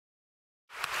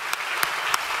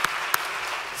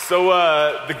So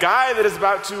the guy that is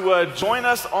about to join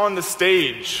us on the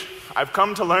stage, I've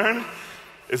come to learn,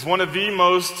 is one of the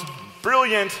most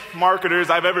brilliant marketers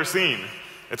I've ever seen.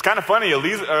 It's kind of funny,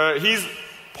 he's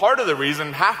part of the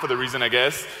reason, half of the reason I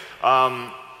guess,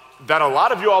 that a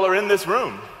lot of you all are in this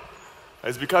room.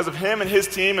 It's because of him and his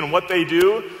team and what they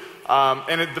do.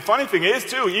 The funny thing is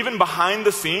too, even behind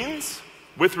the scenes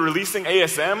with releasing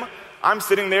ASM, I'm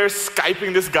sitting there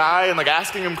Skyping this guy and like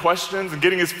asking him questions and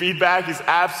getting his feedback. He's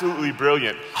absolutely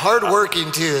brilliant.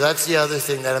 Hardworking too, that's the other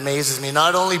thing that amazes me.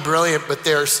 Not only brilliant, but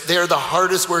they're the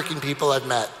hardest working people I've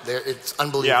met. It's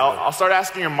unbelievable. Yeah, I'll start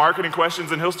asking him marketing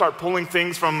questions and he'll start pulling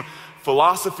things from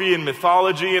philosophy and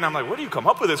mythology, and I'm like, where do you come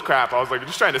up with this crap? I was like, I'm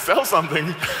just trying to sell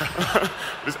something.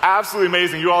 It's absolutely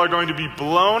amazing. You all are going to be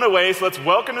blown away, so let's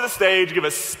welcome to the stage, give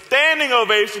a standing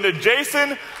ovation to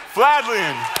Jason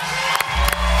Fladlien.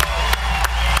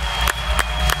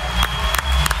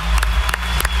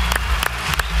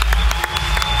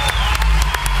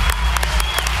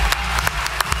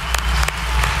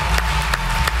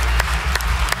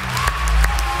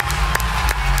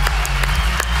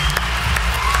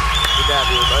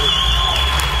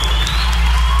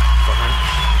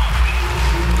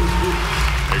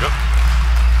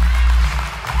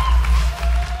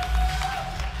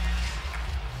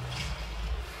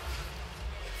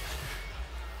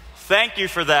 Thank you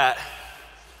for that.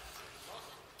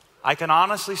 I can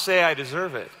honestly say I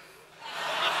deserve it.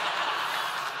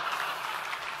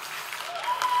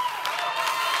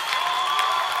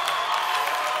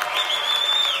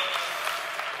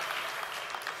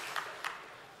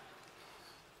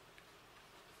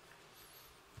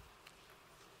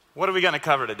 What are we going to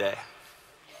cover today?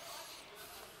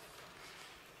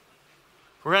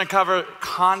 We're going to cover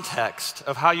context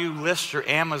of how you list your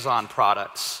Amazon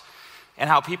products and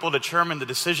how people determine the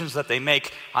decisions that they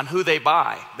make on who they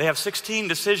buy. They have 16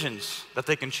 decisions that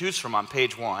they can choose from on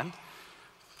page 1,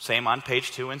 same on page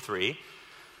 2 and 3.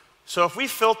 So if we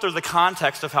filter the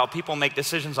context of how people make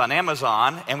decisions on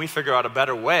Amazon and we figure out a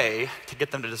better way to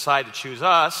get them to decide to choose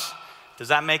us, does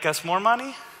that make us more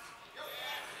money?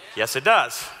 Yes, it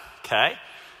does. Okay.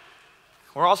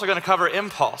 We're also going to cover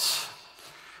impulse.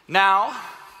 Now,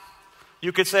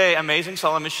 you could say Amazing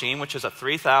Selling Machine, which is a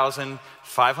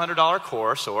 $3,500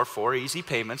 course or 4 easy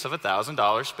payments of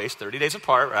 $1,000 spaced 30 days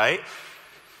apart, right?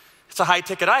 It's a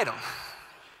high-ticket item.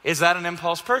 Is that an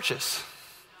impulse purchase?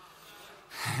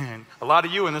 A lot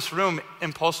of you in this room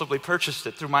impulsively purchased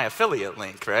it through my affiliate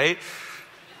link, right?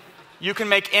 You can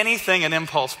make anything an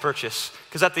impulse purchase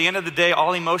because at the end of the day,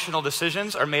 all emotional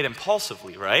decisions are made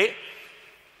impulsively, right?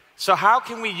 So how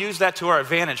can we use that to our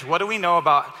advantage? What do we know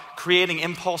about creating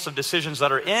impulsive decisions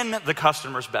that are in the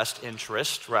customer's best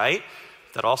interest, right?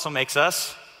 That also makes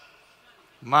us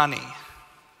money.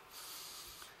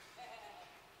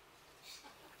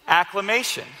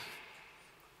 Acclamation.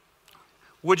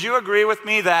 Would you agree with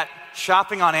me that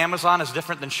shopping on Amazon is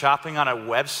different than shopping on a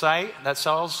website that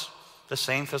sells the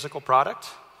same physical product?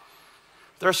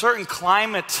 There are certain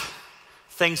climate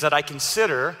things that I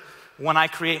consider when I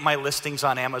create my listings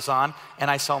on Amazon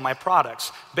and I sell my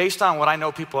products, based on what I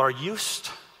know people are used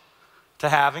to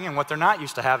having and what they're not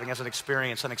used to having as an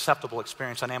experience, an acceptable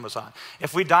experience on Amazon.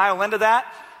 If we dial into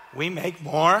that, we make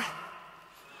more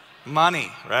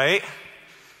money, right?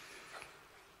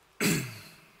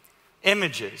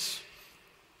 Images.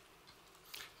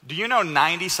 Do you know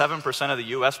 97% of the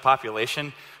US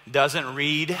population doesn't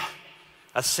read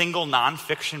a single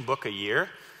nonfiction book a year?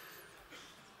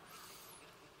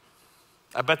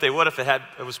 I bet they would if it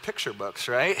was picture books,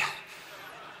 right?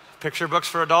 Picture books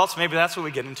for adults, maybe that's what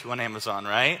we get into on Amazon,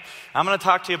 right? I'm going to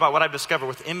talk to you about what I've discovered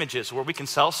with images, where we can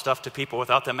sell stuff to people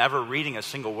without them ever reading a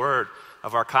single word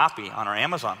of our copy on our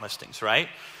Amazon listings, right?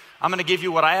 I'm going to give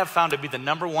you what I have found to be the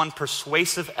 #1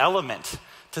 persuasive element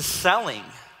to selling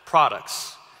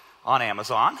products on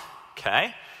Amazon,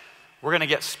 okay? We're going to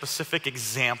get specific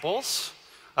examples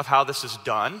of how this is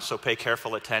done, so pay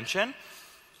careful attention.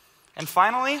 And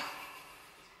finally,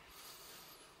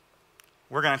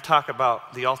 we're going to talk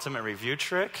about the ultimate review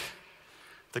trick,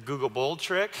 the Google Bold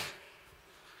trick,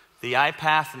 the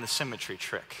iPath, and the symmetry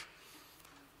trick.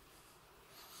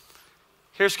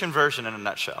 Here's conversion in a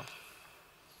nutshell.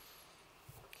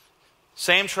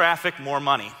 Same traffic, more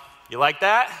money. You like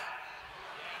that?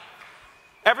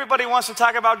 Everybody wants to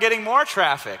talk about getting more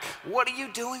traffic. What are you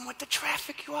doing with the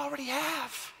traffic you already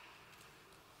have?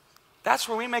 That's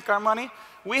where we make our money.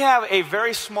 We have a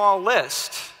very small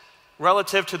list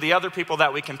relative to the other people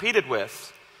that we competed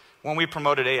with when we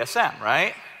promoted ASM,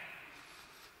 right?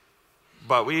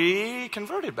 But we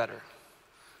converted better.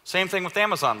 Same thing with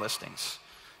Amazon listings.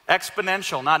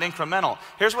 Exponential, not incremental.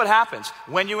 Here's what happens.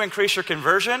 When you increase your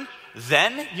conversion,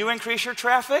 then you increase your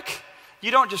traffic. You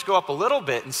don't just go up a little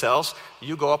bit in sales,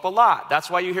 you go up a lot. That's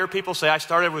why you hear people say, I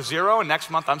started with 0 and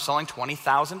next month I'm selling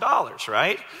 $20,000,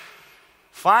 right?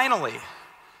 Finally,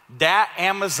 that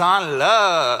Amazon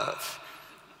love.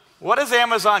 What does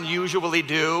Amazon usually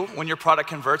do when your product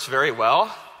converts very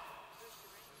well?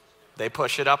 They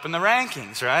push it up in the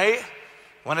rankings, right?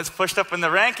 When it's pushed up in the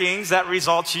rankings, that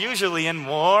results usually in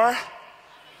more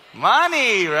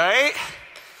money, right?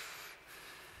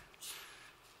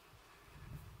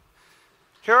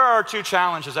 Here are our two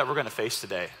challenges that we're going to face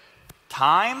today.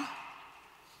 Time,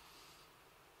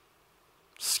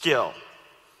 skill.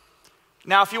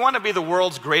 Now, if you want to be the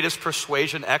world's greatest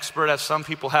persuasion expert, as some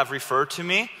people have referred to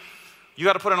me, you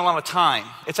got to put in a lot of time.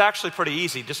 It's actually pretty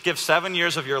easy. Just give 7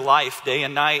 years of your life, day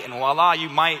and night, and voila, you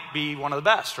might be one of the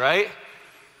best, right?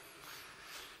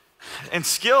 And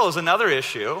skill is another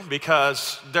issue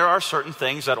because there are certain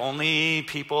things that only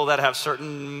people that have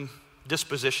certain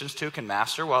dispositions to can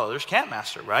master while others can't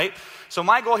master, right? So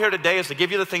my goal here today is to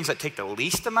give you the things that take the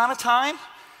least amount of time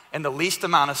and the least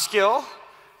amount of skill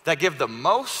that give the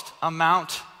most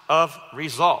amount of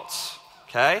results,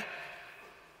 okay?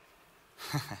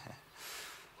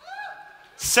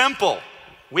 Simple.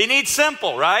 We need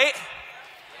simple, right?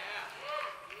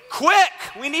 Quick.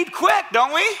 We need quick,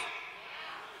 don't we?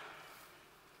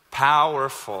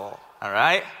 Powerful, all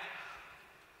right?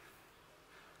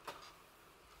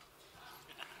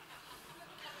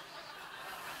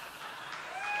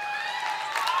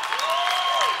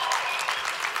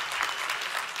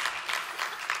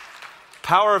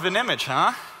 Power of an image,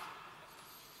 huh?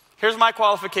 Here's my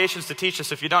qualifications to teach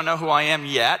this if you don't know who I am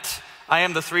yet. I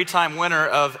am the 3-time winner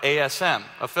of ASM,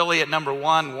 affiliate number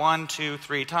 1, 2,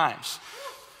 3 times.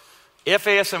 If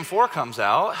ASM 4 comes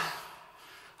out,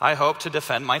 I hope to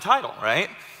defend my title, right?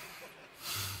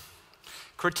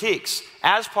 Critiques.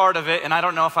 As part of it, and I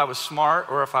don't know if I was smart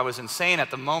or if I was insane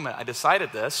at the moment I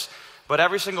decided this, but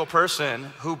every single person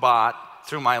who bought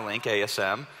through my link,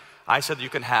 ASM, I said you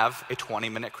can have a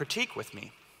 20-minute critique with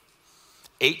me.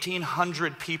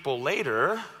 1,800 people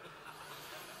later,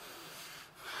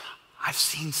 I've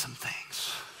seen some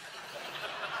things.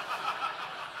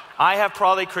 I have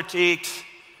probably critiqued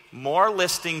more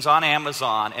listings on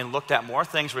Amazon and looked at more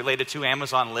things related to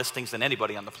Amazon listings than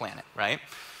anybody on the planet, right?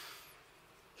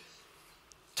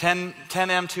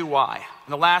 10M2Y.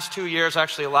 In the last 2 years,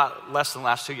 actually a lot less than the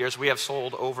last 2 years, we have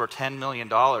sold over $10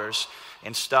 million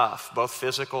in stuff, both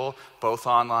physical, both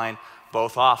online,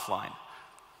 both offline.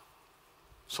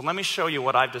 So let me show you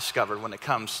what I've discovered when it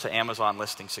comes to Amazon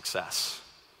listing success.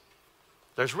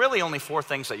 There's really only 4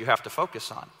 things that you have to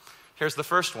focus on. Here's the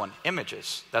first one,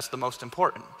 images. That's the most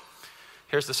important.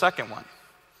 Here's the second one,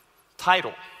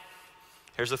 title.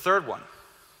 Here's the third one,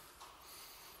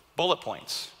 bullet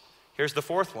points. Here's the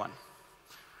fourth one,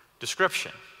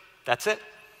 description. That's it.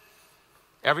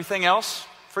 Everything else,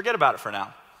 forget about it for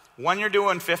now. When you're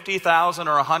doing 50,000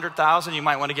 or 100,000, you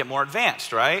might want to get more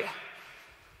advanced, right?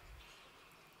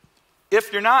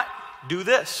 If you're not, do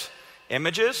this.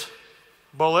 Images,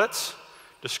 bullets,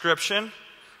 description,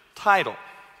 title.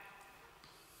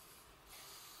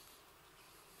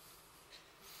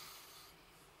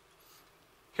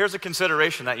 Here's a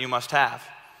consideration that you must have.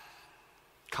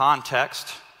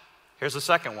 Context. Here's the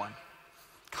second one.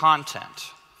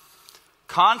 Content.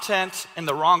 Content in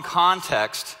the wrong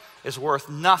context is worth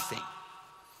nothing.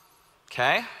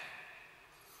 Okay?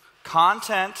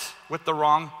 Content with the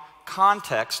wrong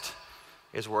context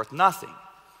is worth nothing.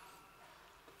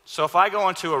 So if I go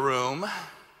into a room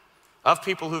of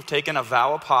people who've taken a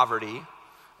vow of poverty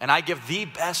and I give the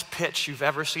best pitch you've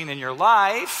ever seen in your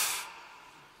life,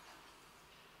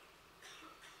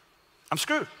 I'm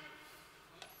screwed.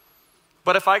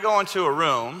 But if I go into a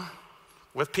room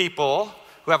with people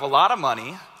who have a lot of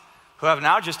money, who have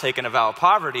now just taken a vow of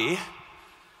poverty,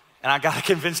 and I got to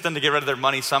convince them to get rid of their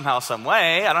money somehow, some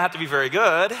way, I don't have to be very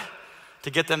good to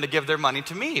get them to give their money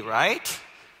to me, right?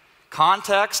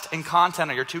 Context and content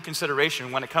are your two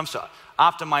considerations when it comes to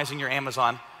optimizing your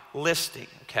Amazon listing,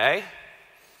 okay?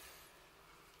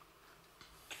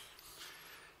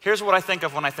 Here's what I think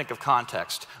of when I think of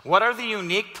context. What are the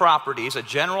unique properties a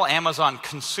general Amazon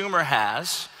consumer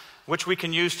has which we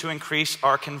can use to increase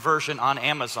our conversion on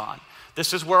Amazon?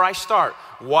 This is where I start.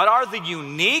 What are the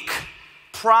unique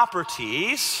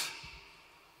properties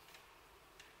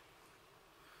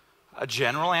a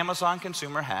general Amazon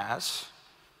consumer has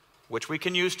which we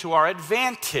can use to our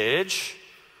advantage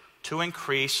to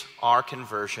increase our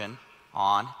conversion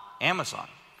on Amazon?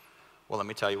 Well, let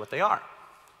me tell you what they are.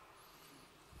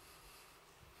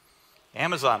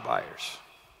 Amazon buyers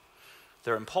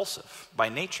They're impulsive by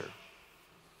nature.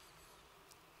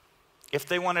 If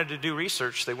they wanted to do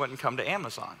research, they wouldn't come to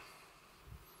Amazon.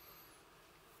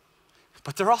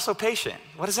 But they're also patient.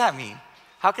 What does that mean?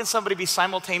 How can somebody be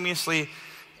simultaneously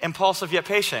impulsive yet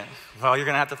patient? Well, you're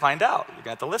going to have to find out. You're going to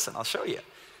have to listen. I'll show you.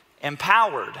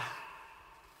 Empowered.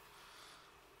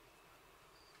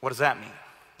 What does that mean?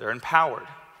 They're empowered.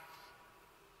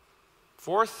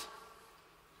 Fourth,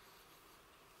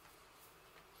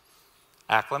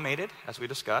 acclimated, as we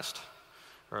discussed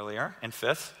earlier. And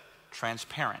fifth,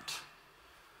 transparent.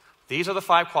 These are the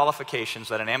 5 qualifications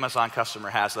that an Amazon customer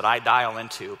has that I dial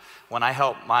into when I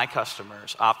help my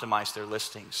customers optimize their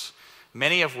listings.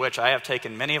 Many of which I have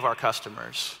taken many of our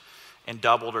customers and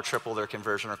doubled or tripled their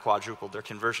conversion or quadrupled their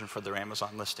conversion for their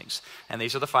Amazon listings. And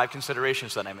these are the 5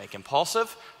 considerations that I make.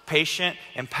 Impulsive, patient,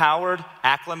 empowered,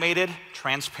 acclimated,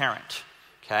 transparent.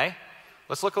 Okay?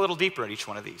 Let's look a little deeper at each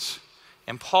one of these.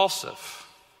 Impulsive.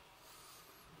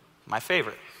 My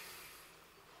favorite.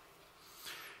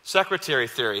 Secretary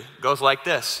theory goes like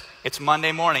this. It's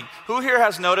Monday morning. Who here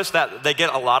has noticed that they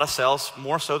get a lot of sales,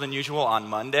 more so than usual, on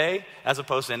Monday as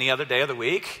opposed to any other day of the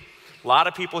week? A lot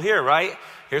of people here, right?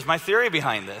 Here's my theory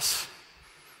behind this.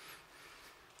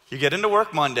 You get into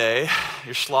work Monday,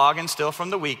 you're slogging still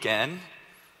from the weekend.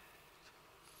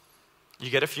 You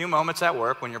get a few moments at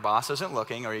work when your boss isn't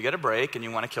looking, or you get a break and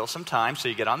you want to kill some time, so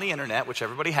you get on the internet, which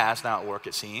everybody has now at work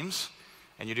it seems,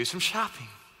 and you do some shopping.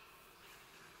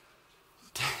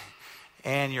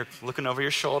 And you're looking over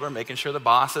your shoulder, making sure the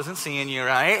boss isn't seeing you,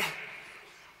 right?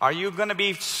 Are you going to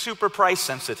be super price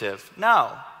sensitive?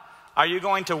 No. Are you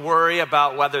going to worry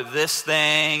about whether this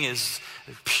thing is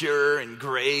pure and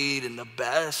great and the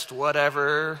best,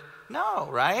 whatever? No,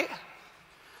 right?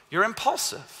 You're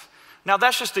impulsive. Now,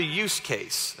 that's just a use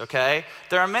case, okay?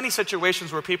 There are many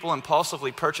situations where people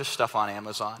impulsively purchase stuff on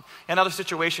Amazon. Another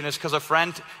situation is because a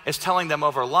friend is telling them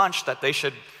over lunch that they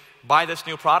should buy this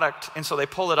new product, and so they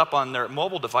pull it up on their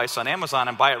mobile device on Amazon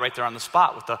and buy it right there on the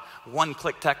spot with the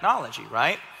one-click technology,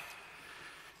 right?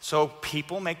 So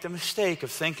people make the mistake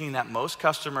of thinking that most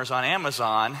customers on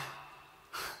Amazon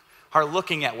are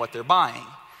looking at what they're buying.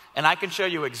 And I can show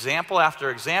you example after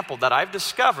example that I've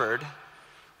discovered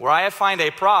where I find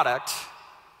a product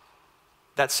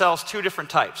that sells 2 different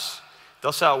types.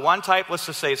 They'll sell one type, let's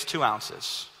just say it's 2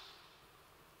 ounces.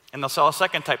 And they'll sell a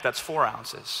second type that's 4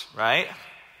 ounces, right?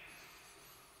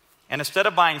 And instead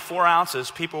of buying 4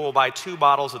 ounces, people will buy 2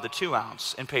 bottles of the 2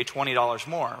 ounce and pay $20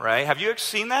 more, right? Have you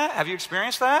seen that? Have you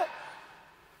experienced that?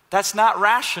 That's not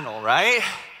rational, right?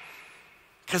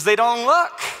 Because they don't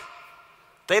look.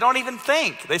 They don't even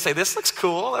think. They say, this looks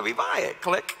cool, let me buy it.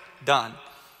 Click, done.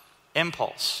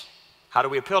 Impulse. How do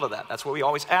we appeal to that? That's what we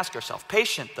always ask ourselves.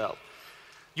 Patient, though.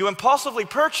 You impulsively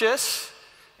purchase,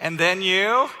 and then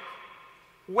you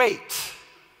wait.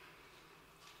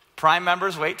 Prime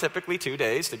members wait typically 2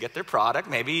 days to get their product,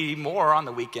 maybe more on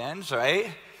the weekends, right?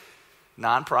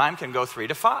 Non-Prime can go 3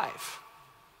 to 5.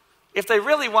 If they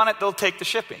really want it, they'll take the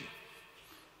shipping.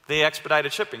 The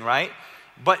expedited shipping, right?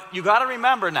 But you got to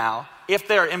remember now, if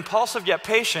they're impulsive yet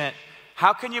patient,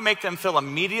 how can you make them feel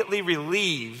immediately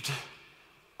relieved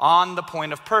on the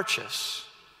point of purchase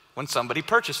when somebody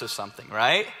purchases something,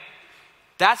 right?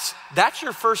 That's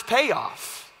your first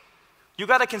payoff. You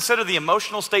got to consider the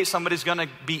emotional state somebody's going to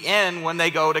be in when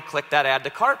they go to click that add to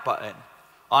cart button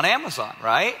on Amazon,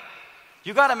 right?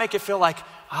 You got to make it feel like,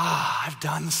 I've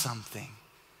done something.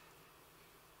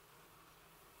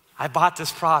 I bought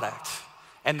this product.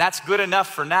 And that's good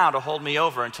enough for now to hold me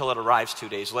over until it arrives 2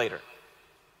 days later.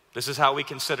 This is how we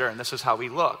consider and this is how we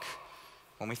look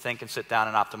when we think and sit down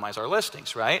and optimize our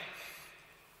listings, right?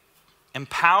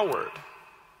 Empowered.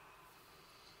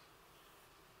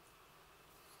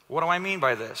 What do I mean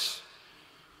by this?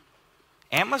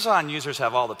 Amazon users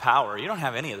have all the power. You don't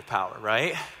have any of the power,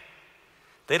 right?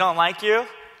 They don't like you?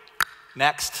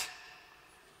 Next.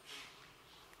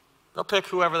 They'll pick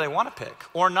whoever they want to pick,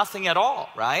 or nothing at all,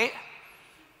 right?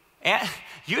 And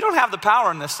you don't have the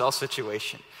power in this sales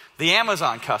situation. The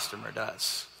Amazon customer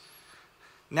does.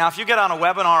 Now, if you get on a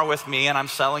webinar with me and I'm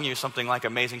selling you something like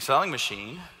Amazing Selling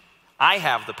Machine, I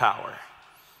have the power.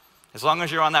 As long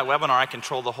as you're on that webinar, I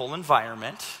control the whole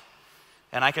environment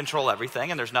and I control everything,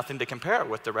 and there's nothing to compare it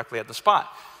with directly at the spot.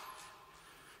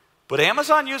 But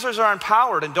Amazon users are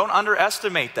empowered, and don't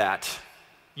underestimate that.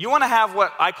 You want to have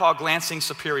what I call glancing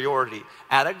superiority.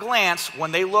 At a glance,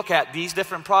 when they look at these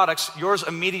different products, yours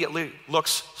immediately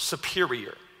looks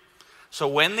superior. So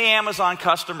when the Amazon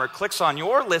customer clicks on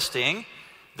your listing,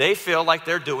 they feel like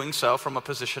they're doing so from a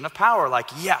position of power. Like,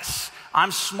 yes,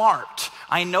 I'm smart.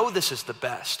 I know this is the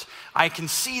best. I can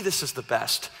see this is the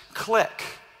best. Click.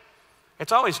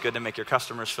 It's always good to make your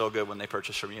customers feel good when they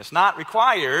purchase from you. It's not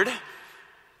required,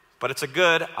 but it's a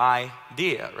good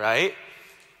idea, right?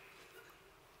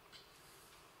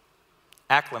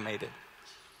 Acclimated.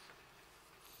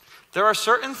 There are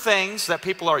certain things that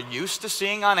people are used to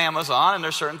seeing on Amazon, and there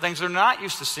are certain things they're not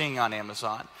used to seeing on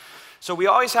Amazon. So we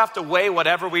always have to weigh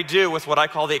whatever we do with what I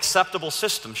call the acceptable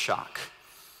system shock.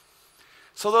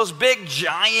 So those big,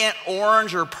 giant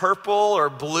orange or purple or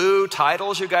blue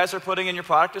titles you guys are putting in your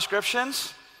product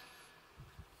descriptions,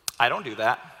 I don't do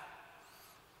that.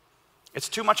 It's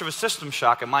too much of a system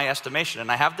shock in my estimation,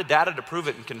 and I have the data to prove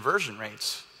it in conversion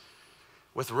rates.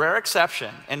 With rare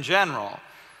exception, in general,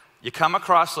 you come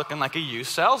across looking like a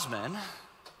used salesman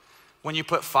when you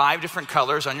put 5 different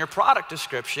colors on your product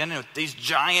description with these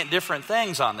giant different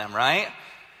things on them, right?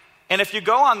 And if you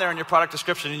go on there in your product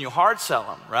description and you hard sell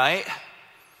them, right?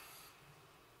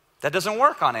 That doesn't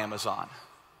work on Amazon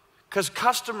because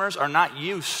customers are not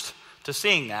used to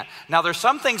seeing that. Now, there's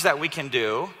some things that we can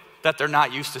do that they're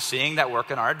not used to seeing that work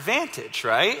in our advantage,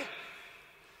 right?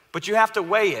 But you have to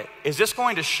weigh it. Is this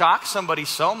going to shock somebody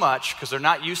so much because they're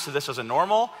not used to this as a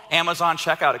normal Amazon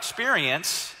checkout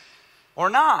experience or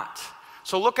not?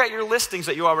 So look at your listings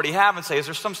that you already have and say, is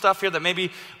there some stuff here that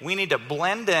maybe we need to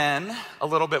blend in a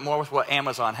little bit more with what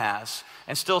Amazon has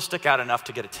and still stick out enough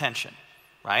to get attention,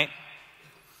 right?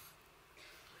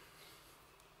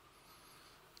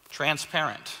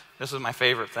 Transparent. This is my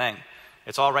favorite thing.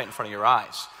 It's all right in front of your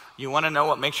eyes. You want to know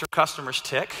what makes your customers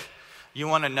tick? You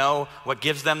want to know what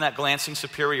gives them that glancing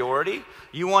superiority?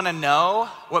 You want to know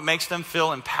what makes them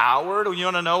feel empowered? Or you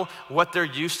want to know what they're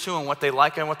used to and what they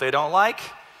like and what they don't like?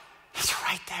 It's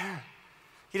right there.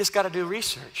 You just got to do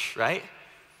research, right?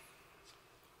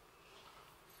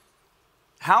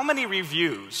 How many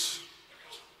reviews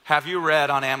have you read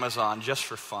on Amazon just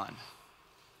for fun?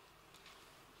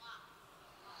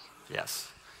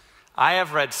 Yes. I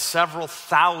have read several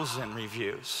thousand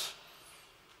reviews.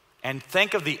 And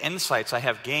think of the insights I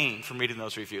have gained from reading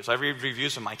those reviews. I read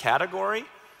reviews in my category.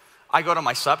 I go to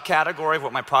my subcategory of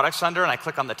what my product's under, and I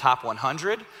click on the top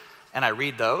 100, and I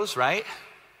read those, right?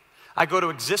 I go to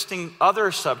existing other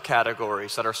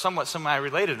subcategories that are somewhat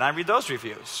semi-related, and I read those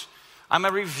reviews. I'm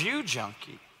a review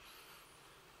junkie.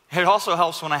 It also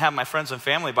helps when I have my friends and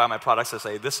family buy my products and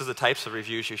say, this is the types of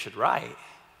reviews you should write,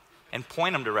 and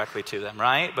point them directly to them,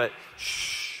 right? But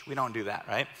shh, we don't do that,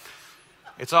 right?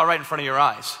 It's all right in front of your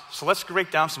eyes. So let's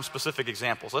break down some specific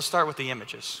examples. Let's start with the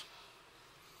images.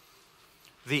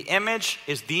 The image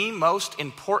is the most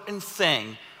important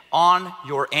thing on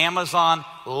your Amazon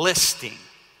listing.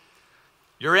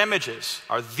 Your images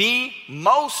are the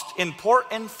most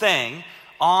important thing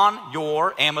on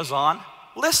your Amazon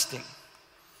listing.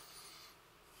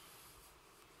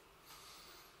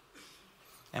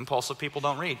 Impulsive people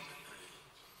don't read.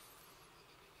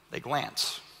 They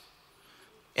glance.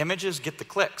 Images get the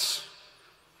clicks.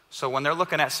 So when they're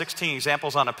looking at 16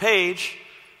 examples on a page,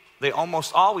 they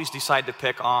almost always decide to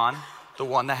pick on the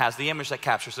one that has the image that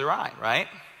captures their eye, right?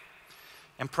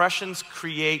 Impressions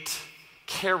create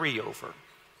carryover.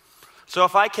 So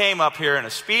if I came up here in a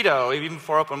Speedo, even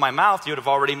before I opened my mouth, you would have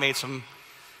already made some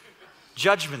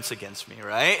judgments against me,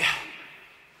 right?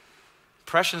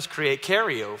 Impressions create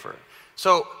carryover.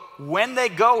 So when they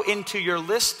go into your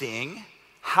listing,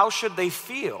 how should they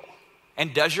feel?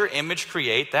 And does your image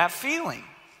create that feeling?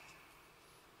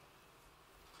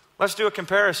 Let's do a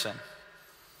comparison.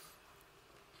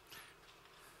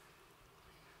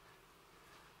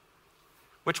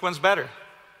 Which one's better?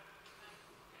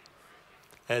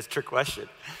 That's a trick question.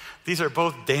 These are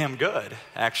both damn good,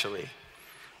 actually.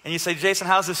 And you say, Jason,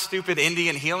 how's this stupid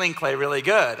Indian healing clay really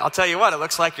good? I'll tell you what, it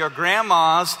looks like your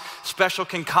grandma's special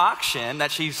concoction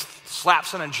that she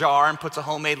slaps in a jar and puts a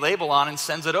homemade label on and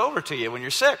sends it over to you when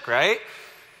you're sick, right?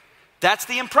 That's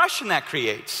the impression that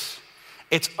creates.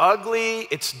 It's ugly,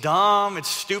 it's dumb, it's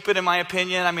stupid in my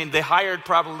opinion. I mean, they hired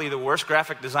probably the worst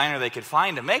graphic designer they could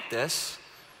find to make this.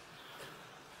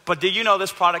 But do you know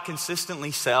this product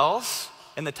consistently sells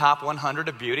in the top 100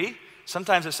 of beauty?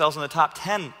 Sometimes it sells in the top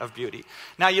 10 of beauty.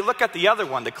 Now you look at the other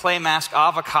one, the clay mask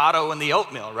avocado and the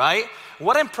oatmeal, right?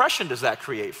 What impression does that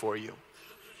create for you?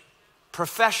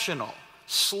 Professional,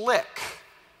 slick,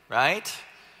 right?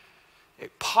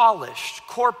 Polished,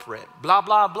 corporate, blah,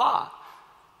 blah, blah.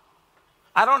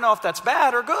 I don't know if that's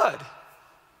bad or good.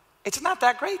 It's not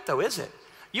that great though, is it?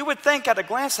 You would think at a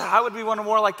glance, how would we want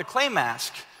more like the clay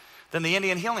mask than the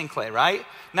Indian healing clay, right?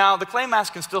 Now, the clay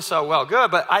mask can still sell well good,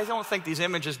 but I don't think these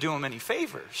images do them any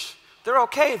favors. They're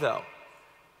okay, though.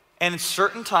 And at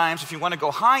certain times, if you want to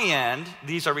go high-end,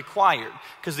 these are required.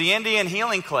 Because the Indian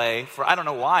healing clay, I don't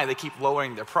know why, they keep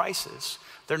lowering their prices.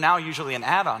 They're now usually an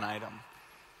add-on item.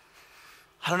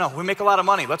 I don't know, we make a lot of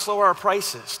money, let's lower our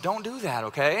prices. Don't do that,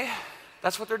 okay?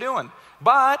 That's what they're doing.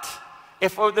 But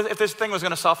if this thing was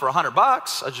gonna sell for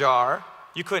 $100 a jar,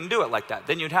 you couldn't do it like that.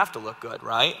 Then you'd have to look good,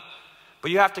 right?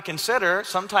 But you have to consider,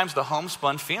 sometimes the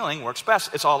homespun feeling works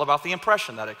best. It's all about the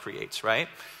impression that it creates, right?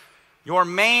 Your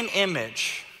main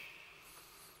image,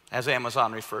 as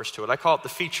Amazon refers to it, I call it the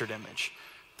featured image.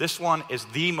 This one is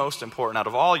the most important out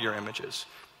of all your images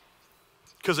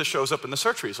because it shows up in the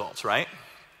search results, right?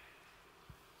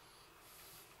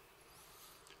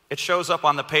 It shows up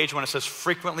on the page when it says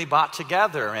frequently bought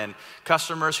together and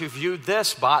customers who viewed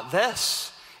this bought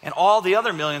this and all the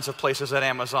other millions of places that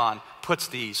Amazon puts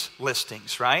these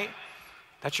listings, right?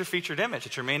 That's your featured image.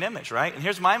 It's your main image, right? And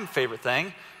here's my favorite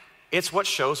thing. It's what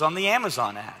shows on the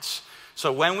Amazon ads.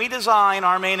 So when we design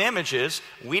our main images,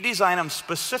 we design them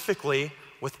specifically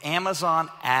with Amazon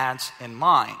ads in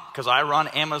mind because I run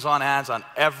Amazon ads on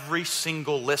every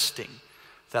single listing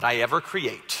that I ever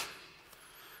create.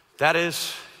 That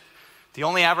is the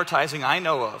only advertising I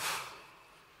know of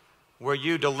where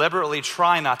you deliberately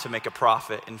try not to make a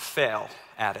profit and fail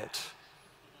at it.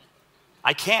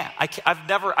 I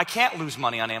can't lose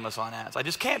money on Amazon ads. I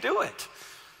just can't do it.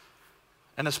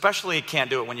 And especially can't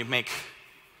do it when you make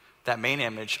that main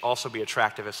image also be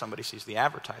attractive if somebody sees the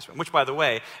advertisement. Which, by the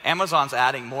way, Amazon's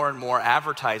adding more and more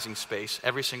advertising space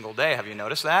every single day. Have you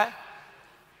noticed that?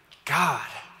 God,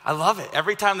 I love it.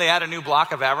 Every time they add a new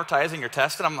block of advertising or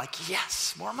test it, I'm like,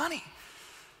 yes, more money.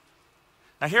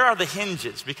 Now here are the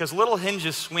hinges, because little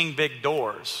hinges swing big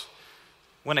doors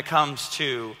when it comes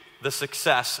to the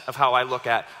success of how I look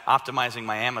at optimizing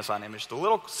my Amazon image. The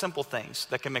little simple things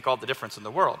that can make all the difference in the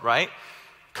world, right?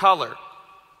 Color.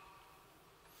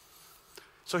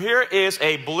 So here is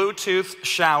a Bluetooth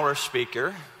shower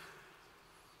speaker.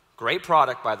 Great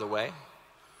product, by the way.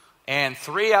 And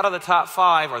 3 out of the top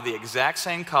 5 are the exact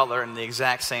same color and the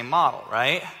exact same model,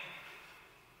 right?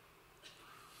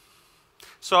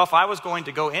 So if I was going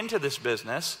to go into this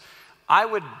business, I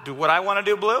would do what I want to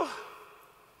do blue?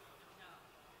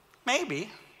 Maybe.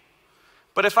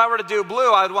 But if I were to do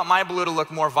blue, I would want my blue to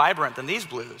look more vibrant than these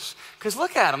blues. Because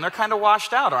look at them, they're kind of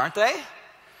washed out, aren't they?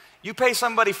 You pay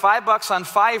somebody $5 on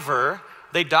Fiverr,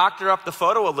 they doctor up the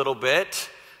photo a little bit,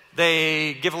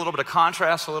 they give a little bit of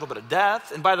contrast, a little bit of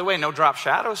depth, and by the way, no drop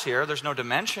shadows here, there's no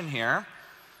dimension here.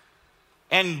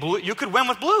 And blue, you could win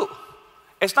with blue.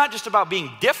 It's not just about being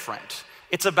different,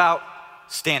 it's about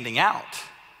standing out,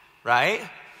 right?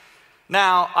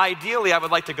 Now, ideally, I would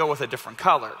like to go with a different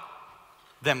color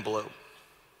than blue.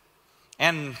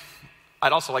 And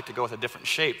I'd also like to go with a different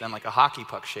shape than like a hockey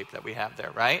puck shape that we have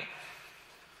there, right?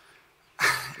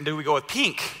 Do we go with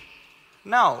pink?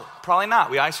 No, probably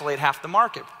not. We isolate half the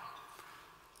market.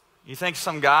 You think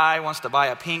some guy wants to buy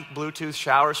a pink Bluetooth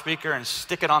shower speaker and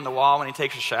stick it on the wall when he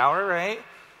takes a shower, right?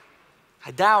 I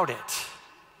doubt it.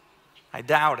 I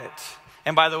doubt it.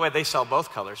 And by the way, they sell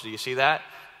both colors. Do you see that?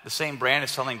 The same brand is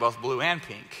selling both blue and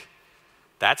pink.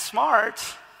 That's smart.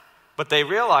 But they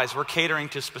realize we're catering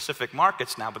to specific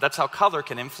markets now, but that's how color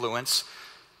can influence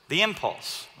the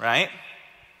impulse, right?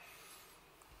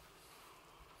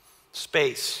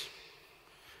 Space.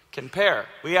 Compare.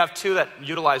 We have 2 that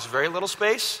utilize very little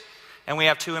space, and we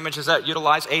have 2 images that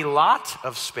utilize a lot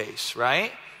of space,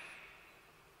 right?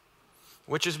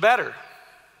 Which is better?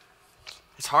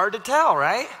 It's hard to tell,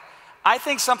 right? I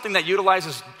think something that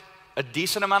utilizes a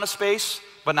decent amount of space,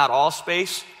 but not all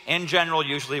space, in general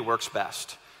usually works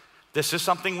best. This is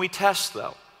something we test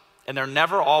though, and they're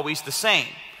never always the same.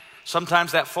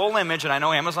 Sometimes that full image, and I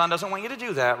know Amazon doesn't want you to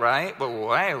do that, right? But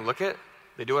hey, look at,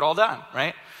 they do it all done,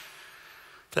 right?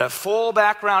 That full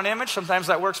background image, sometimes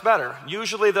that works better.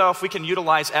 Usually though, if we can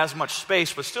utilize as much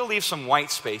space, but still leave some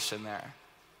white space in there,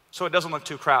 so it doesn't look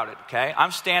too crowded, okay?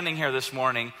 I'm standing here this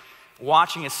morning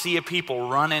watching a sea of people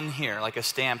run in here like a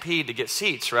stampede to get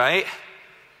seats, right?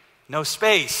 No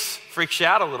space, freaks you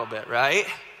out a little bit, right?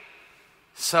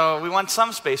 So we want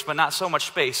some space, but not so much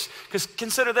space. Because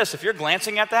consider this, if you're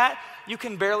glancing at that, you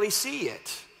can barely see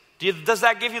it. Does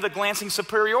that give you the glancing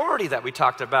superiority that we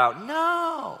talked about?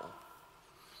 No.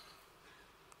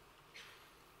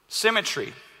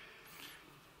 Symmetry.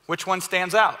 Which one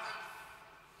stands out?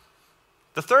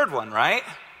 The third one, right?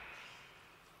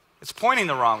 It's pointing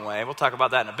the wrong way. We'll talk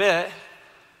about that in a bit.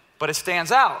 But it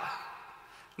stands out.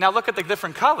 Now look at the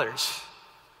different colors.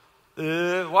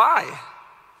 Why?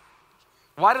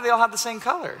 Why do they all have the same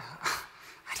color?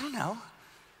 I don't know.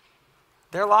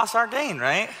 Their loss, our gain,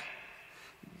 right?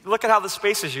 Look at how the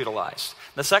space is utilized.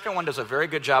 The second one does a very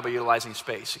good job of utilizing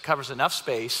space. It covers enough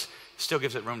space, still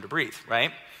gives it room to breathe,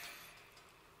 right?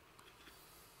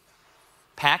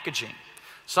 Packaging.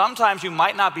 Sometimes you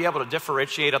might not be able to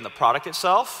differentiate on the product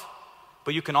itself,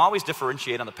 but you can always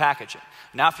differentiate on the packaging.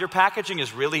 Now, if your packaging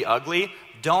is really ugly,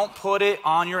 don't put it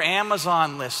on your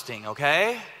Amazon listing,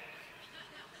 okay?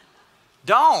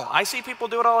 Don't. I see people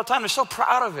do it all the time. They're so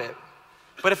proud of it.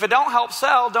 But if it don't help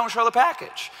sell, don't show the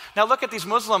package. Now, look at these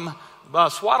Muslim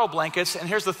swaddle blankets, and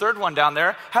here's the third one down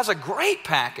there. Has a great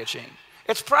packaging.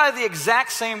 It's probably the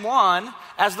exact same one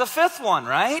as the fifth one,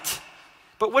 right?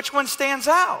 But which one stands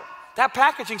out? That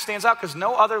packaging stands out because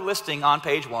no other listing on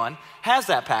page 1 has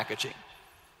that packaging.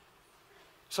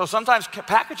 So sometimes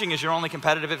packaging is your only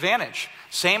competitive advantage.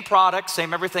 Same product,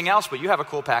 same everything else, but you have a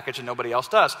cool package and nobody else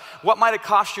does. What might it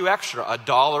cost you extra?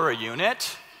 $1 a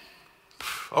unit?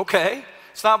 Okay.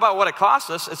 It's not about what it costs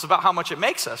us, it's about how much it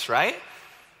makes us, right?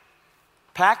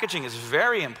 Packaging is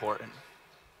very important.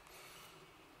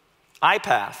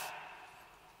 iPath.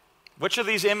 Which of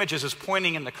these images is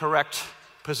pointing in the correct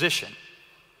position?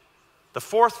 The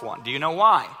fourth one. Do you know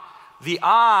why? The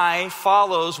eye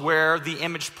follows where the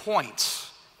image points.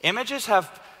 Images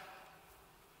have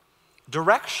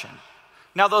direction.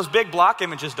 Now, those big block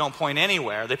images don't point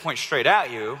anywhere. They point straight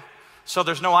at you, so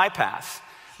there's no eye path.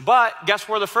 But guess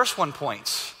where the first one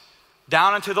points?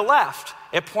 Down and to the left.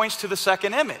 It points to the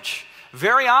second image.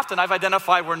 Very often, I've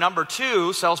identified where number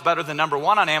 2 sells better than number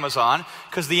 1 on Amazon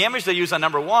because the image they use on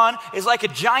number 1 is like a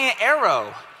giant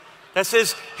arrow that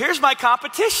says, here's my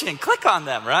competition. Click on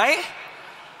them, right?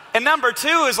 And number 2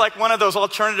 is like one of those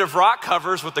alternative rock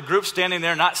covers with the group standing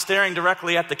there not staring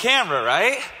directly at the camera,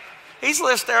 right? He's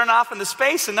staring off into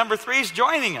space, and number 3 is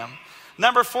joining him.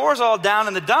 Number 4 is all down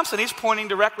in the dumps, and he's pointing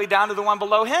directly down to the one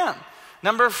below him.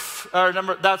 Number 5.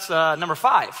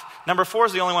 Number 4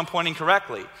 is the only one pointing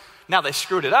correctly. Now, they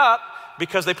screwed it up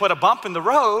because they put a bump in the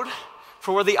road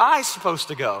for where the eye's supposed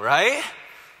to go, right?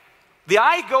 The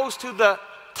eye goes to the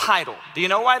title. Do you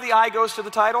know why the eye goes to the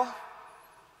title?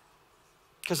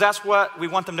 Because that's what we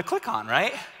want them to click on,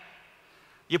 right?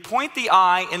 You point the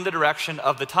eye in the direction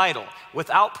of the title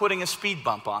without putting a speed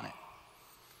bump on it.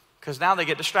 Because now they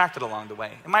get distracted along the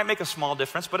way. It might make a small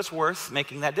difference, but it's worth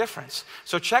making that difference.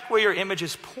 So check where your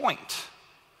images point.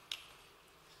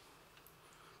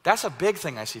 That's a big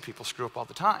thing I see people screw up all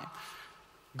the time.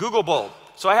 Google Bold.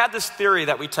 So I had this theory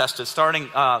that we tested starting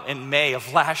in May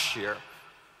of last year.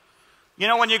 You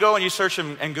know when you go and you search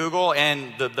in Google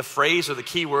and the phrase or the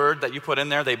keyword that you put in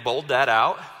there, they bold that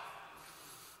out?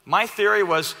 My theory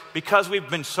was because we've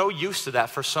been so used to that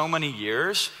for so many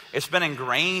years, it's been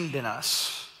ingrained in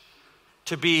us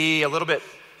to be a little bit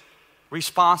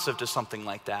responsive to something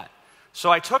like that.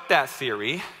 So I took that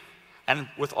theory, and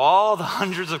with all the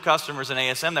hundreds of customers in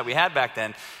ASM that we had back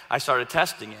then, I started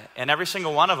testing it. And every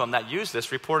single one of them that used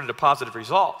this reported a positive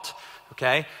result.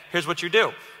 Okay? Here's what you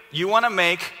do. You want to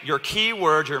make your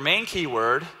keyword, your main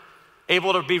keyword,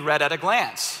 able to be read at a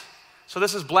glance. So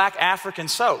this is black African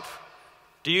soap.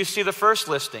 Do you see the first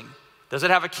listing? Does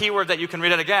it have a keyword that you can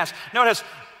read at a glance? No, it has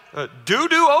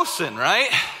doo-doo osin, right?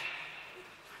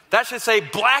 That should say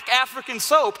black African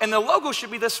soap, and the logo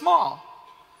should be this small.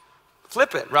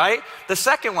 Flip it, right? The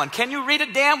second one, can you read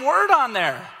a damn word on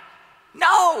there?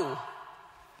 No.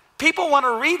 People want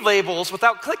to read labels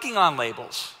without clicking on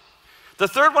labels. The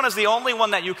third one is the only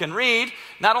one that you can read.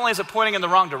 Not only is it pointing in the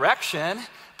wrong direction,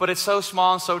 but it's so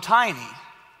small and so tiny.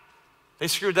 They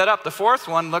screwed that up. The fourth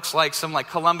one looks like some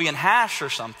Colombian hash or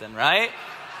something, right?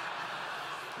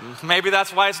 Maybe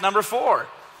that's why it's number 4.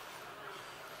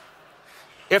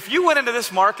 If you went into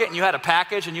this market and you had a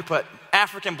package and you put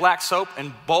African black soap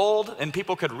in bold and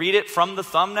people could read it from the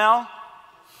thumbnail,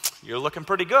 you're looking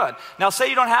pretty good. Now say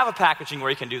you don't have a packaging where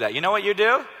you can do that. You know what you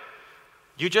do?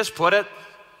 You just put a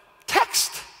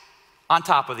text on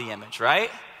top of the image, right?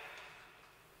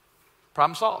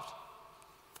 Problem solved.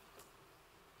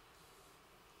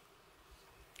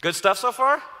 Good stuff so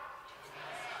far?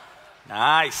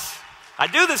 Nice. I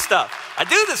do this stuff. I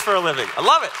do this for a living. I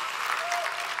love it.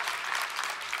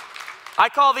 I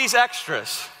call these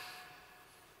extras.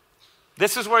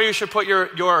 This is where you should put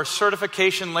your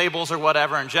certification labels or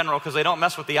whatever in general because they don't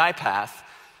mess with the eye path.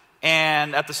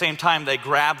 And at the same time, they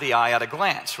grab the eye at a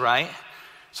glance, right?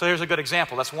 So here's a good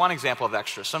example. That's one example of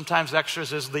extras. Sometimes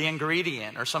extras is the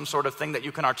ingredient or some sort of thing that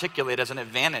you can articulate as an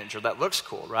advantage or that looks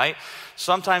cool, right?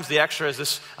 Sometimes the extra is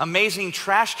this amazing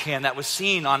trash can that was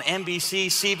seen on NBC,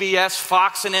 CBS,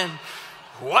 Fox, and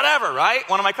whatever, right?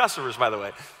 One of my customers, by the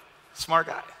way. Smart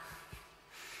guy.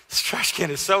 This trash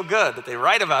can is so good that they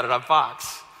write about it on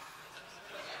Fox.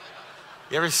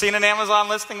 You ever seen an Amazon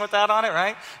listing with that on it,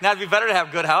 right? Now, it'd be better to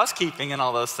have good housekeeping and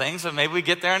all those things, but maybe we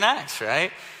get there next,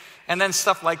 right? And then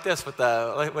stuff like this with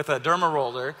a derma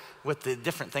roller with the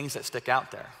different things that stick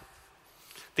out there.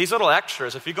 These little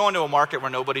extras, if you go into a market where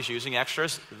nobody's using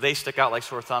extras, they stick out like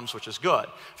sore thumbs, which is good.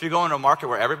 If you go into a market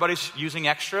where everybody's using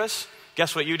extras,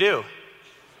 guess what you do?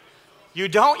 You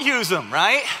don't use them,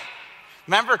 right?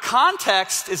 Remember,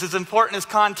 context is as important as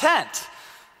content.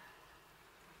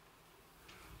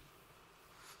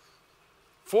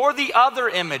 For the other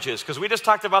images, because we just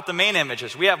talked about the main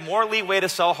images, we have more leeway to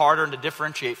sell harder and to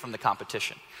differentiate from the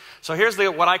competition. So here's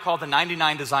what I call the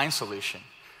 99 design solution.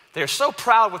 They are so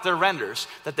proud with their renders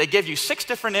that they give you 6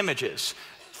 different images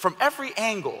from every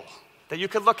angle that you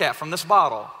could look at from this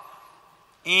bottle.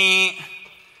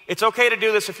 It's okay to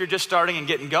do this if you're just starting and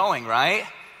getting going, right?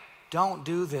 Don't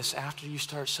do this after you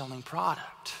start selling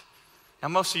product. Now,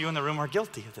 most of you in the room are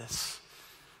guilty of this.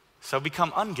 So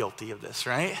become unguilty of this,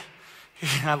 right?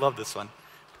 I love this one.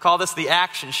 Call this the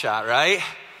action shot, right?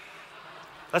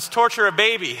 Let's torture a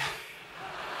baby.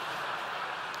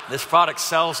 This product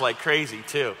sells like crazy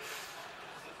too.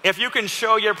 If you can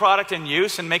show your product in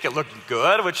use and make it look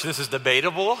good, which this is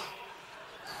debatable,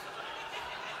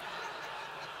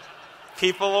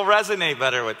 people will resonate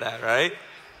better with that, right?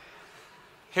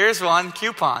 Here's one,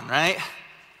 coupon, right?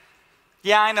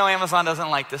 Yeah, I know Amazon doesn't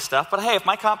like this stuff, but hey, if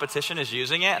my competition is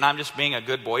using it and I'm just being a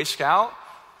good Boy Scout,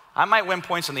 I might win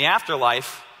points in the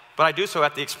afterlife, but I do so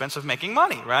at the expense of making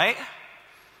money, right?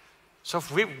 So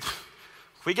if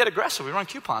we get aggressive, we run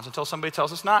coupons until somebody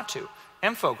tells us not to.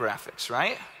 Infographics,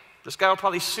 right? This guy will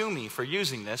probably sue me for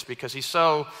using this because he's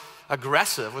so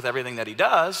aggressive with everything that he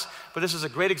does, but this is a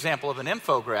great example of an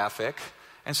infographic,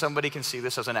 and somebody can see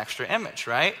this as an extra image,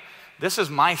 right? This is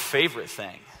my favorite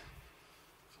thing.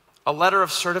 A letter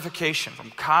of certification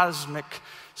from Cosmic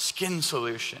Skin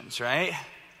Solutions, right?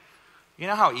 You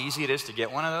know how easy it is to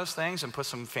get one of those things and put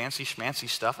some fancy schmancy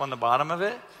stuff on the bottom of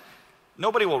it?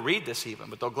 Nobody will read this even,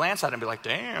 but they'll glance at it and be like,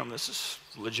 damn, this is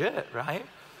legit, right?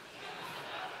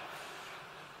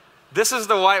 This is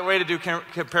the right way to do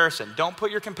comparison. Don't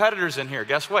put your competitors in here.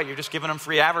 Guess what? You're just giving them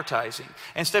free advertising.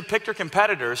 Instead, pick your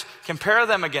competitors, compare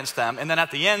them against them, and then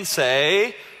at the end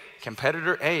say,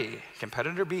 competitor A,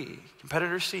 competitor B,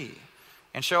 competitor C,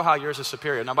 and show how yours is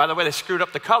superior. Now, by the way, they screwed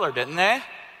up the color, didn't they?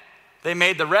 They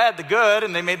made the red the good,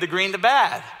 and they made the green the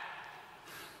bad.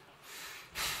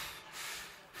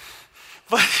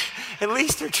 But at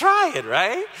least they're trying,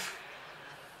 right?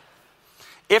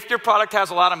 If your product has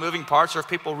a lot of moving parts, or if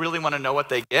people really want to know what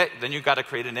they get, then you've got to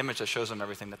create an image that shows them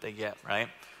everything that they get, right?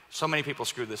 So many people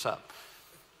screw this up.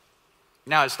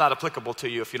 Now, it's not applicable to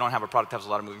you if you don't have a product that has a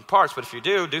lot of moving parts, but if you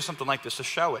do something like this to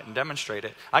show it and demonstrate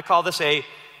it. I call this a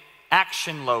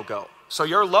action logo. So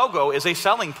your logo is a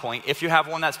selling point if you have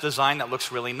one that's designed that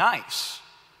looks really nice.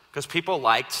 Because people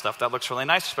like stuff that looks really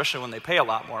nice, especially when they pay a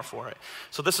lot more for it.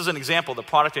 So this is an example of the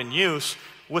product in use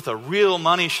with a real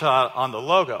money shot on the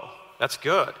logo. That's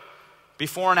good.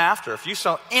 Before and after. If you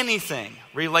sell anything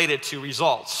related to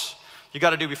results, you got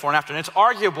to do before and after. And it's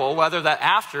arguable whether that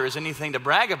after is anything to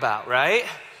brag about, right?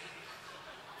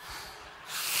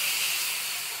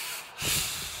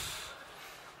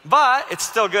 But it's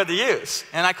still good to use.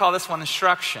 And I call this one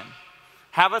instruction.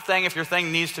 Have a thing, if your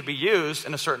thing needs to be used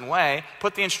in a certain way,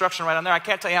 put the instruction right on there. I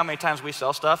can't tell you how many times we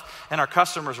sell stuff and our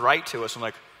customers write to us and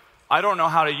like, I don't know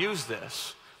how to use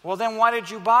this. Well, then why did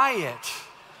you buy it?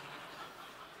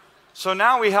 So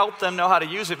now we help them know how to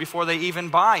use it before they even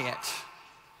buy it.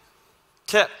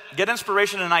 Tip, get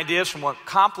inspiration and ideas from what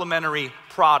complementary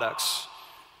products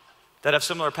that have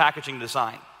similar packaging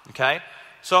design, okay?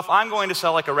 So if I'm going to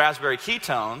sell like a raspberry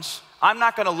ketones, I'm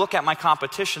not going to look at my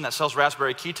competition that sells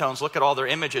raspberry ketones, look at all their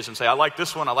images and say, I like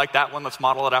this one, I like that one, let's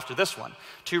model it after this one.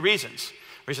 2 reasons.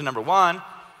 Reason number 1,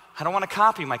 I don't want to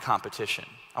copy my competition.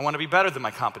 I want to be better than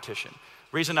my competition.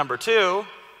 Reason number 2,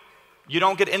 you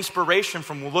don't get inspiration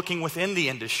from looking within the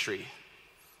industry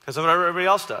because of what everybody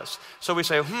else does. So we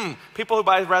say, people who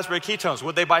buy raspberry ketones,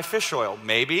 would they buy fish oil?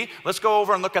 Maybe. Let's go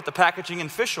over and look at the packaging in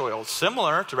fish oil. It's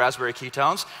similar to raspberry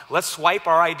ketones. Let's swipe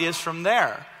our ideas from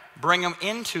there. Bring them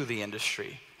into the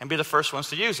industry and be the first ones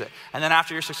to use it. And then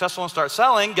after you're successful and start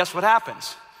selling, guess what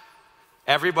happens?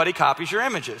 Everybody copies your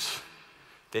images.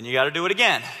 Then you got to do it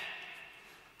again.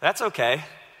 That's okay.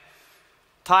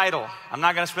 Title. I'm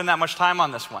not going to spend that much time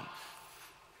on this one.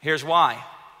 Here's why.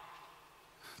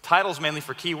 Title's mainly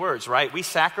for keywords, right? We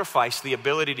sacrifice the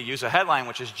ability to use a headline,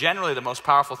 which is generally the most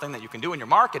powerful thing that you can do in your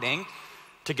marketing,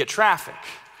 to get traffic.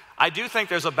 I do think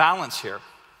there's a balance here.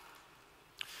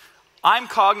 I'm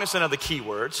cognizant of the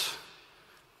keywords,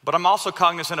 but I'm also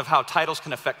cognizant of how titles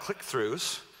can affect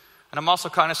click-throughs, and I'm also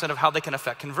cognizant of how they can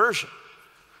affect conversion.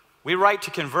 We write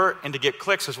to convert and to get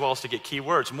clicks as well as to get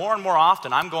keywords. More and more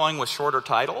often, I'm going with shorter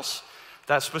titles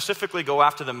that specifically go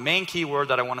after the main keyword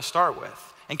that I want to start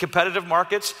with. In competitive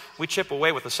markets, we chip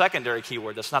away with a secondary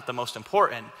keyword that's not the most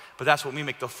important, but that's what we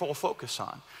make the full focus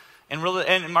on. And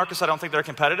in markets I don't think they're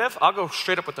competitive, I'll go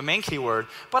straight up with the main keyword,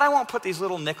 but I won't put these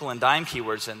little nickel and dime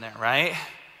keywords in there, right?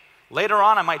 Later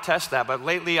on, I might test that, but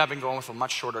lately I've been going with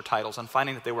much shorter titles and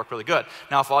finding that they work really good.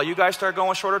 Now, if all you guys start going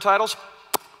with shorter titles,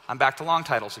 I'm back to long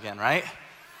titles again, right?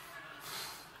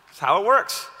 That's how it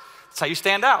works. That's how you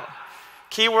stand out.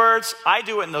 Keywords, I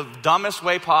do it in the dumbest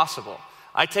way possible.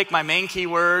 I take my main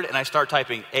keyword and I start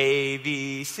typing A,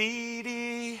 B, C,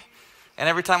 D, and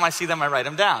every time I see them, I write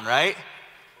them down, right?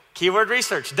 Keyword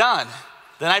research, done.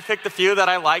 Then I pick the few that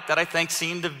I like that I think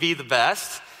seem to be the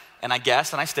best, and I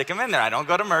guess, and I stick them in there. I don't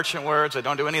go to merchant words. I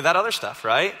don't do any of that other stuff,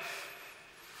 right?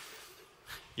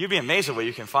 You'd be amazed at what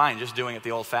you can find just doing it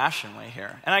the old-fashioned way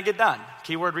here. And I get done.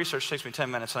 Keyword research takes me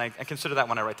 10 minutes, and I consider that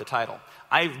when I write the title.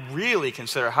 I really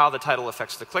consider how the title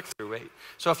affects the click-through rate.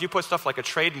 So if you put stuff like a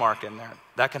trademark in there,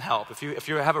 that can help. If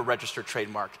you have a registered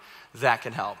trademark, that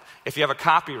can help. If you have a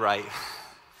copyright,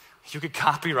 you could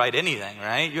copyright anything,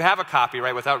 right? You have a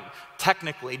copyright without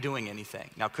technically doing anything.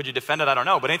 Now, could you defend it? I don't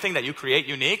know. But anything that you create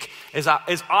unique is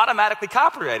automatically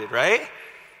copyrighted, right?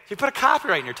 You put a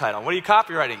copyright in your title. What are you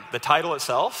copywriting? The title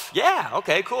itself? Yeah,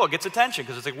 okay, cool. It gets attention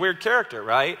because it's a weird character,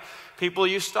 right? People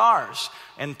use stars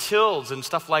and tildes and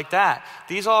stuff like that.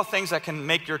 These are all things that can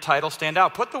make your title stand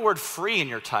out. Put the word free in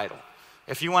your title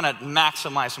if you want to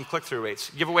maximize some click-through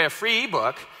rates. Give away a free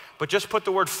ebook, but just put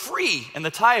the word free in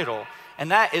the title,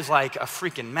 and that is like a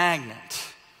freaking magnet.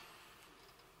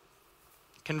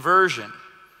 Conversion.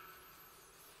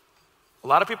 A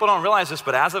lot of people don't realize this,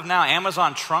 but as of now,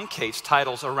 Amazon truncates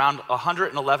titles around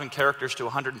 111 characters to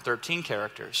 113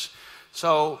 characters.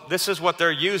 So this is what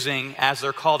they're using as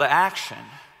their call to action.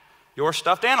 Your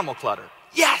stuffed animal clutter.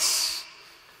 Yes!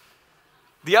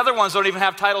 The other ones don't even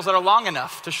have titles that are long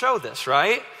enough to show this,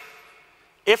 right?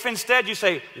 If instead you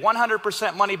say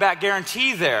 100% money back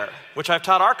guarantee there, which I've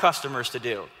taught our customers to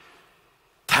do,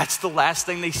 that's the last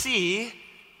thing they see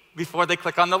before they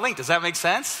click on the link. Does that make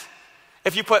sense?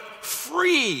 If you put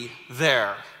free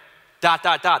there, ...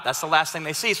 that's the last thing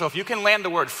they see. So if you can land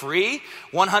the word free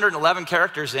 111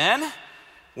 characters in,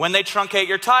 when they truncate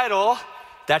your title,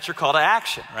 that's your call to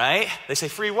action, right? They say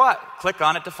free what? Click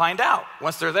on it to find out.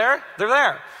 Once they're there, they're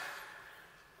there.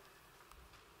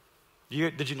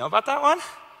 Did you know about that one?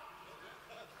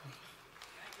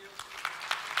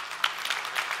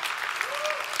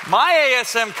 My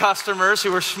ASM customers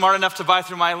who were smart enough to buy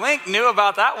through my link knew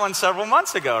about that one several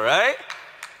months ago, right?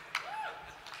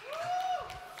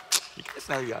 You guys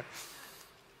know you are.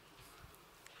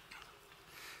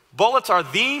 Bullets are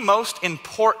the most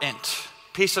important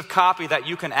piece of copy that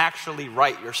you can actually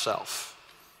write yourself,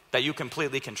 that you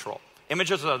completely control.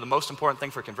 Images are the most important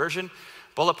thing for conversion.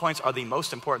 Bullet points are the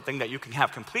most important thing that you can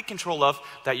have complete control of,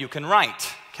 that you can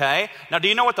write, okay? Now, do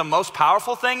you know what the most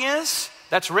powerful thing is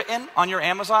that's written on your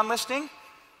Amazon listing?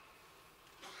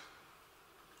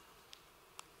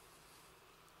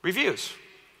 Reviews.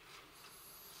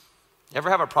 You ever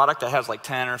have a product that has like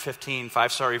 10 or 15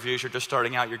 5-star reviews? You're just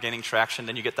starting out, you're gaining traction,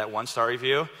 then you get that 1-star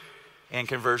review, and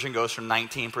conversion goes from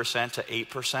 19% to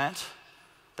 8%.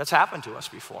 That's happened to us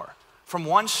before. From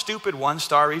one stupid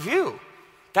 1-star review.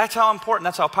 That's how important,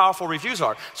 that's how powerful reviews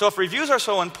are. So if reviews are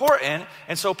so important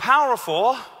and so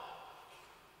powerful,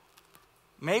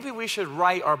 maybe we should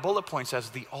write our bullet points as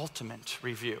the ultimate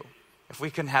review. If we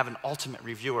can have an ultimate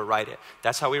reviewer write it,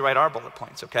 that's how we write our bullet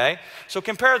points, okay? So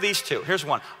compare these two. Here's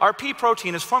one. Our pea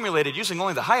protein is formulated using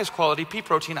only the highest quality pea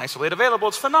protein isolate available.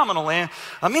 It's phenomenal, and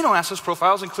amino acids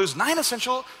profiles includes 9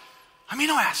 essential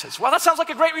amino acids. Well, that sounds like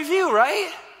a great review,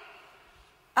 right?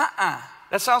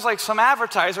 That sounds like some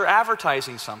advertiser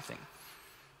advertising something.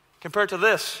 Compared to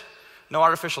this. No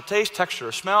artificial taste, texture,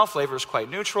 or smell. Flavor is quite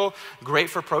neutral. Great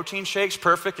for protein shakes.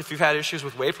 Perfect if you've had issues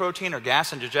with whey protein or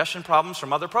gas and digestion problems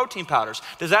from other protein powders.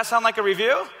 Does that sound like a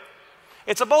review?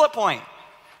 It's a bullet point.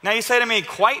 Now you say to me,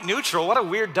 quite neutral. What a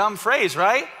weird, dumb phrase,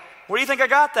 right? Where do you think I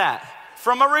got that?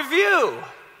 From a review.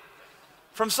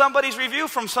 From somebody's review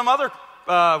from some other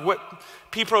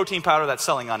pea protein powder that's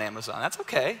selling on Amazon. That's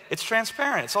okay. It's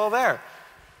transparent. It's all there.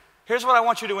 Here's what I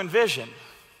want you to envision.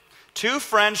 2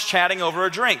 friends chatting over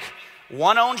a drink.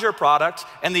 One owns your product,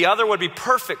 and the other would be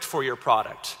perfect for your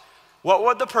product. What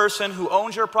would the person who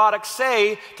owns your product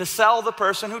say to sell the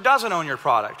person who doesn't own your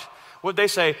product? Would they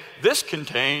say, this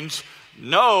contains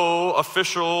no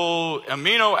official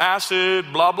amino acid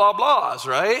blah, blah, blahs,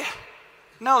 right?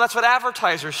 No, that's what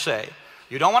advertisers say.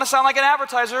 You don't want to sound like an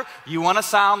advertiser. You want to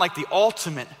sound like the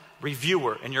ultimate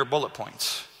reviewer in your bullet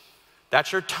points.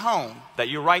 That's your tone that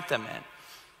you write them in.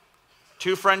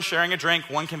 2 friends sharing a drink,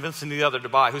 one convincing the other to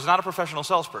buy, who's not a professional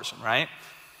salesperson, right?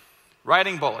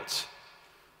 Writing bullets.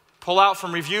 Pull out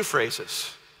from review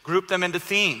phrases. Group them into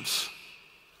themes.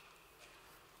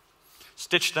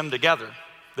 Stitch them together.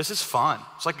 This is fun.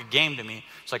 It's like a game to me.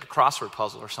 It's like a crossword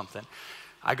puzzle or something.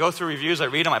 I go through reviews, I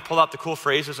read them, I pull out the cool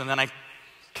phrases, and then I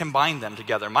combine them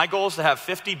together. My goal is to have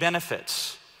 50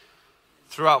 benefits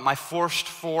throughout my first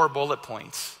 4 bullet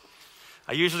points.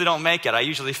 I usually don't make it. I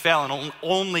usually fail and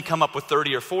only come up with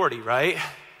 30 or 40, right?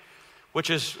 Which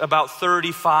is about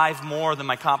 35 more than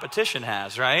my competition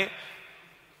has, right?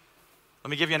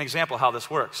 Let me give you an example of how this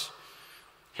works.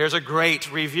 Here's a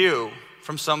great review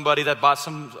from somebody that bought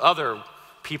some other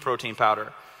pea protein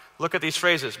powder. Look at these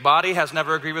phrases. Body has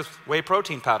never agreed with whey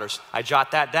protein powders. I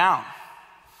jot that down.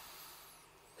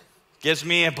 Gives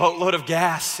me a boatload of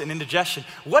gas and indigestion.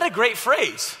 What a great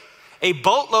phrase. A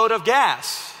boatload of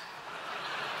gas.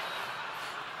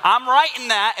 I'm writing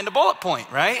that in the bullet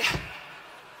point, right?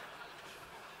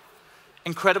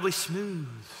 Incredibly smooth.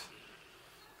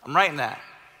 I'm writing that.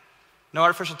 No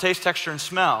artificial taste, texture, and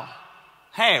smell.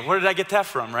 Hey, where did I get that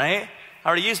from, right? I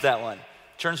already used that one.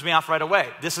 Turns me off right away.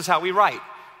 This is how we write.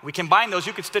 We combine those,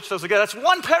 you could stitch those together. That's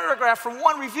one paragraph from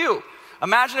one review.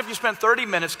 Imagine if you spent 30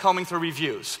 minutes combing through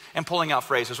reviews and pulling out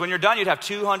phrases. When you're done, you'd have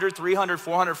 200, 300,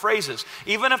 400 phrases.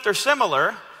 Even if they're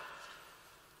similar,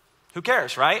 who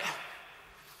cares, right?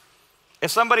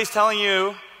 If somebody's telling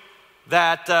you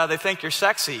that they think you're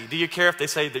sexy, do you care if they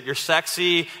say that you're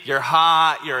sexy, you're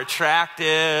hot, you're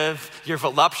attractive, you're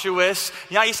voluptuous?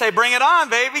 Yeah, you say, bring it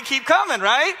on, baby, keep coming,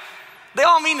 right? They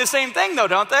all mean the same thing though,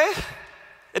 don't they?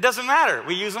 It doesn't matter,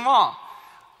 we use them all.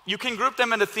 You can group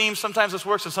them into themes. Sometimes this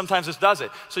works and sometimes this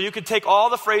doesn't. So you could take all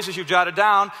the phrases you've jotted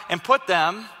down and put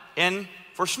them in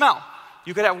for smell.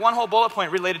 You could have one whole bullet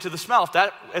point related to the smell.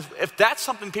 If that's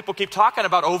something people keep talking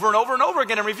about over and over and over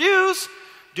again in reviews,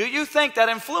 do you think that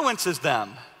influences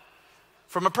them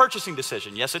from a purchasing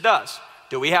decision? Yes, it does.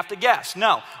 Do we have to guess?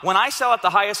 No. When I sell at the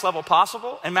highest level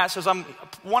possible, and Matt says I'm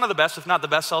one of the best, if not the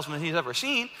best salesman he's ever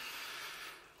seen,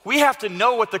 we have to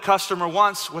know what the customer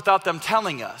wants without them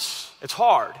telling us. It's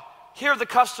hard. Here, the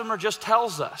customer just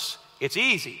tells us. It's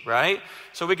easy, right?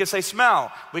 So we could say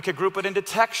smell. We could group it into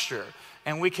texture.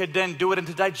 And we could then do it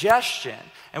into digestion.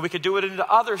 And we could do it into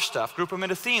other stuff, group them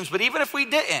into themes. But even if we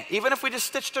didn't, even if we just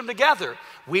stitched them together,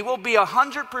 we will be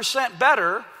 100%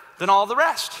 better than all the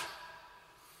rest.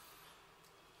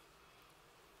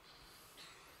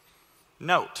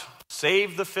 Note.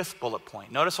 Save the 5th bullet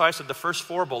point. Notice how I said the first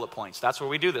 4 bullet points. That's where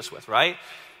we do this with, right?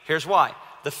 Here's why.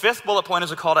 The 5th bullet point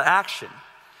is a call to action.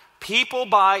 People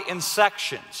buy in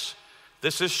sections.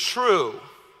 This is true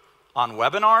on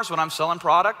webinars when I'm selling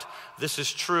product. This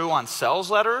is true on sales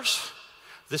letters.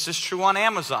 This is true on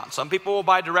Amazon. Some people will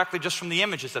buy directly just from the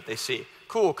images that they see.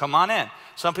 Cool, come on in.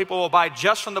 Some people will buy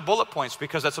just from the bullet points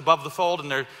because that's above the fold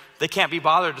and they can't be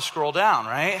bothered to scroll down,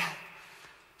 right?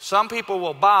 Some people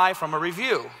will buy from a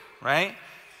review. Right?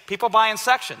 People buy in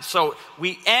sections. So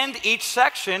we end each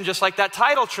section, just like that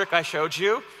title trick I showed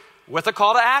you, with a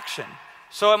call to action.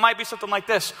 So it might be something like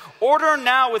this. Order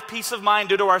now with peace of mind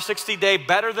due to our 60-day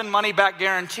better than money back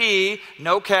guarantee.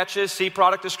 No catches. See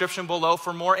product description below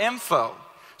for more info.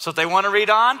 So if they want to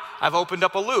read on, I've opened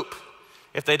up a loop.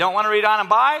 If they don't want to read on and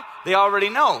buy, they already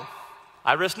know.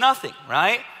 I risk nothing,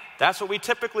 right? That's what we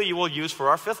typically will use for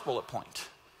our 5th bullet point.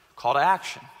 Call to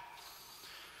action.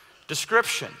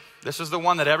 Description. This is the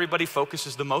one that everybody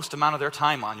focuses the most amount of their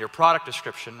time on, your product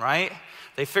description, right?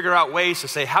 They figure out ways to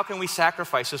say, how can we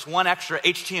sacrifice this one extra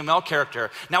HTML character?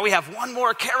 Now we have one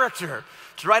more character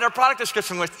to write our product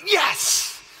description with.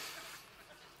 Yes!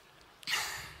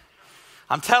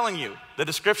 I'm telling you, the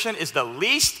description is the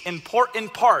least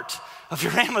important part of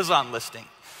your Amazon listing.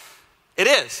 It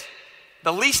is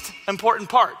the least important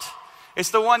part. It's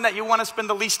the one that you want to spend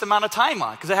the least amount of time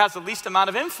on because it has the least amount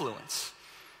of influence.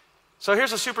 So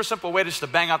here's a super simple way just to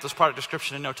bang out this product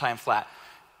description in no time flat.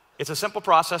 It's a simple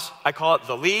process. I call it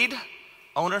the lead,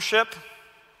 ownership,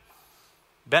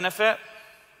 benefit,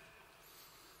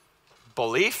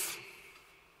 belief,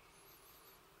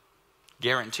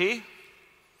 guarantee,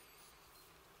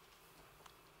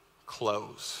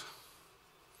 close.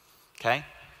 Okay?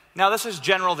 Now this is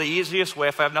general, the easiest way.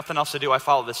 If I have nothing else to do, I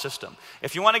follow this system.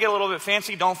 If you want to get a little bit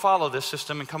fancy, don't follow this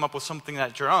system and come up with something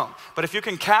that's your own. But if you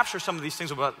can capture some of these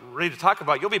things we're ready to talk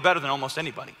about, you'll be better than almost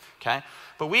anybody, okay?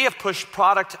 But we have pushed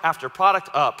product after product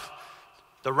up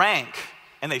the rank,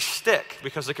 and they stick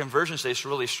because the conversion stays is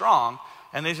really strong,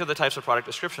 and these are the types of product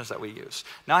descriptions that we use.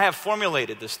 Now I have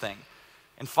formulated this thing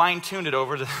and fine-tuned it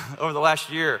over the last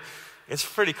year. It's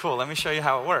pretty cool. Let me show you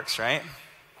how it works, right?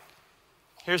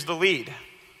 Here's the lead.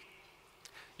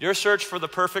 Your search for the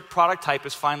perfect product type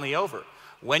is finally over.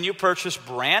 When you purchase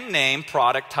brand name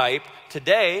product type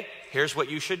today, here's what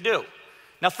you should do.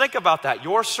 Now think about that.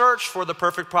 Your search for the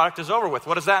perfect product is over with.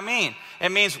 What does that mean?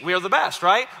 It means we're the best,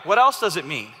 right? What else does it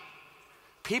mean?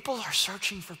 People are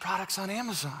searching for products on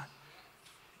Amazon.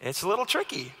 It's a little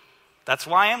tricky. That's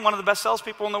why I am one of the best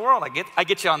salespeople in the world. I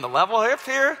get you on the level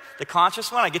here, the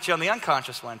conscious one. I get you on the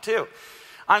unconscious one too.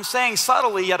 I'm saying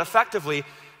subtly yet effectively,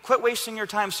 quit wasting your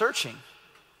time searching.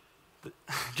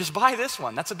 Just buy this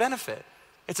one. That's a benefit.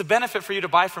 It's a benefit for you to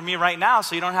buy from me right now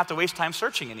so you don't have to waste time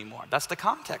searching anymore. That's the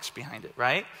context behind it,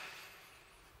 right?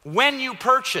 When you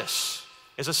purchase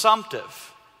is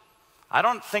assumptive. I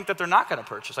don't think that they're not going to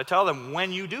purchase. I tell them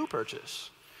when you do purchase.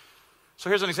 So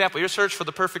here's an example. Your search for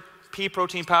the perfect pea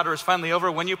protein powder is finally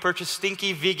over. When you purchase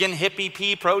stinky vegan hippie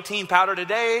pea protein powder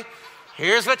today,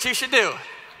 here's what you should do.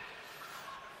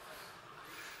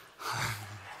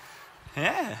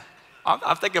 Yeah,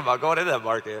 I'm thinking about going into that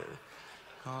market.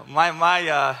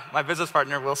 My business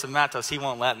partner, Wilson Matos, he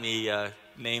won't let me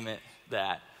name it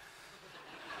that.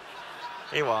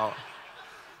 He won't.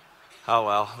 Oh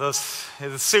well, the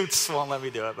suits won't let me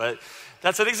do it, but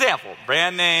that's an example.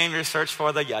 Brand name, your search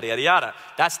for the yada, yada, yada.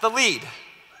 That's the lead.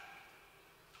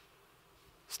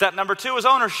 Step number 2 is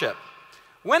ownership.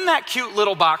 When that cute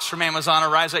little box from Amazon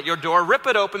arrives at your door, rip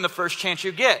it open the first chance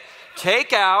you get.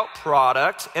 Take out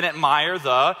product and admire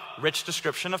the rich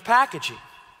description of packaging.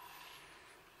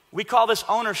 We call this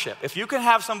ownership. If you can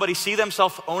have somebody see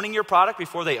themselves owning your product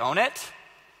before they own it,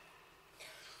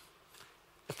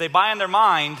 if they buy in their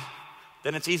mind,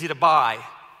 then it's easy to buy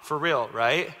for real,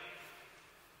 right?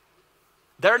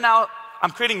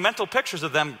 I'm creating mental pictures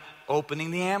of them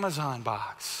opening the Amazon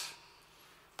box,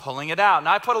 pulling it out.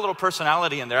 Now I put a little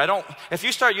personality in there. If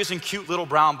you start using cute little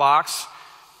brown box,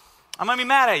 I'm gonna be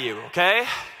mad at you, okay?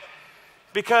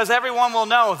 Because everyone will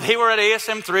know they were at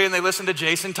ASM3 and they listened to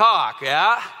Jason talk,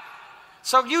 yeah?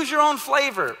 So use your own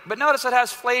flavor, but notice it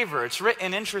has flavor. It's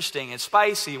written interesting, it's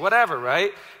spicy, whatever,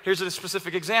 right? Here's a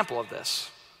specific example of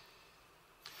this.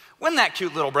 When that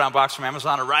cute little brown box from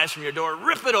Amazon arrives from your door,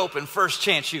 rip it open first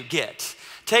chance you get.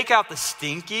 Take out the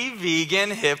stinky vegan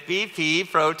hippie pea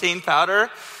protein powder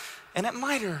and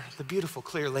admire the beautiful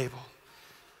clear label.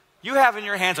 You have in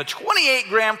your hands a 28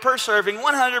 gram per serving,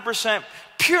 100%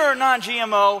 pure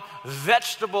non-GMO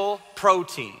vegetable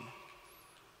protein.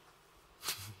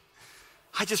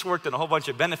 I just worked in a whole bunch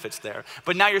of benefits there.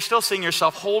 But now you're still seeing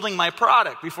yourself holding my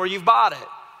product before you've bought it.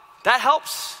 That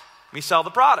helps me sell the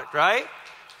product, right?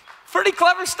 Pretty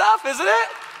clever stuff, isn't it?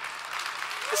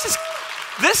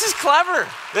 This is clever.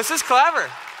 This is clever.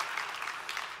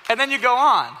 And then you go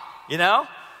on, you know?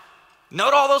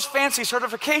 Note all those fancy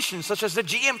certifications, such as the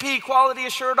GMP quality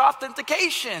assured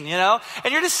authentication, you know?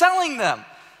 And you're just selling them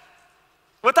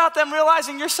without them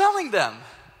realizing you're selling them.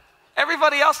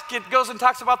 Everybody else goes and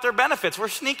talks about their benefits. We're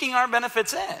sneaking our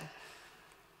benefits in.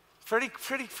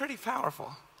 Pretty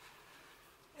powerful.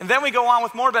 And then we go on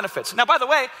with more benefits. Now, by the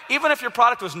way, even if your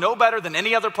product was no better than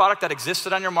any other product that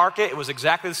existed on your market, it was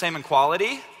exactly the same in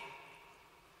quality,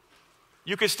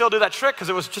 you could still do that trick because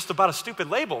it was just about a stupid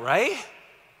label, right?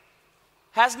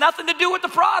 Has nothing to do with the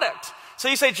product. So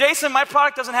you say, Jason, my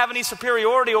product doesn't have any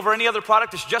superiority over any other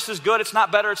product. It's just as good. It's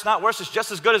not better. It's not worse. It's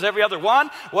just as good as every other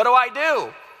one. What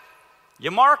do? You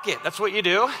market. That's what you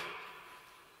do.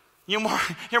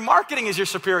 Your marketing is your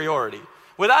superiority.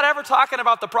 Without ever talking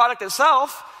about the product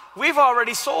itself, we've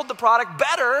already sold the product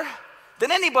better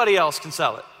than anybody else can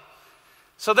sell it.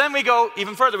 So then we go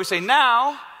even further. We say,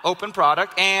 now, open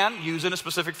product and use in a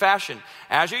specific fashion.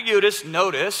 As you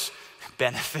notice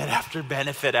benefit after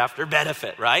benefit after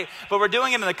benefit, right? But we're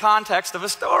doing it in the context of a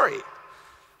story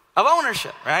of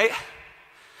ownership, right?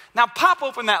 Now pop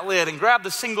open that lid and grab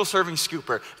the single serving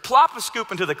scooper. Plop a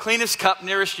scoop into the cleanest cup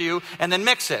nearest you and then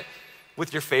mix it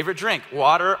with your favorite drink.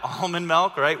 Water, almond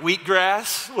milk, right?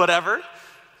 Wheatgrass, whatever.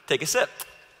 Take a sip.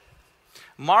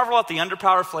 Marvel at the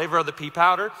underpowered flavor of the pea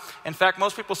powder. In fact,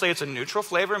 most people say it's a neutral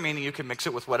flavor, meaning you can mix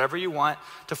it with whatever you want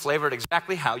to flavor it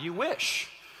exactly how you wish.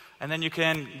 And then you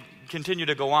can continue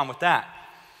to go on with that.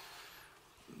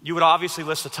 You would obviously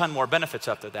list a ton more benefits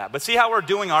after that. But see how we're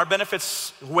doing our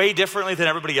benefits way differently than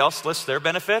everybody else lists their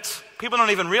benefits? People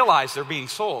don't even realize they're being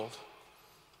sold.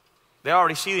 They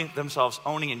already see themselves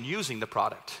owning and using the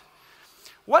product.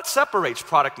 What separates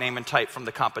product name and type from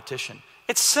the competition?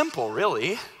 It's simple,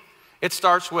 really. It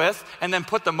starts with, and then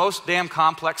put the most damn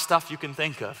complex stuff you can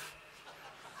think of.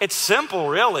 It's simple,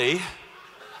 really.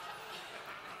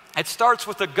 It starts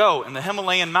with a goat in the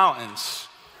Himalayan mountains.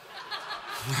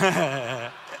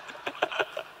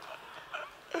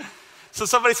 So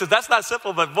somebody says, that's not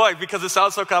simple, but boy, because it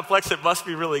sounds so complex, it must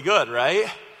be really good, right?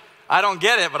 I don't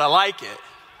get it, but I like it.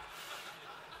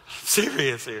 I'm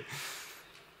serious here.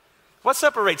 What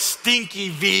separates stinky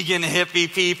vegan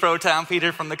hippie pea protein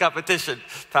powder from the competition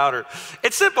powder?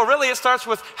 It's simple, really. It starts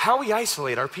with how we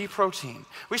isolate our pea protein.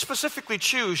 We specifically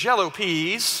choose yellow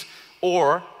peas,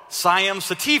 or Siam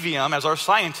sativum, as our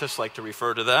scientists like to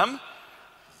refer to them,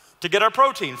 to get our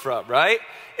protein from, right?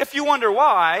 If you wonder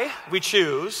why we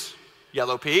choose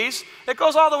yellow peas, it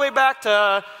goes all the way back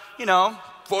to,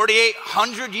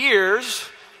 4,800 years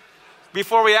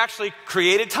before we actually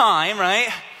created time, right?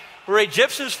 Where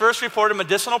Egyptians first reported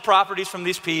medicinal properties from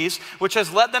these peas, which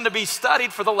has led them to be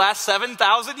studied for the last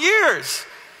 7,000 years.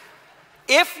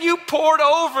 If you poured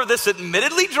over this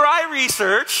admittedly dry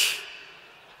research,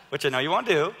 which I know you won't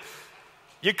do,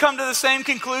 you come to the same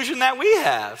conclusion that we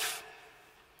have.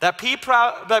 That pea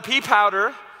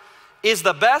powder is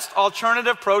the best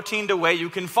alternative protein to whey you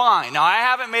can find. Now, I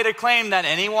haven't made a claim that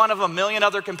any one of a million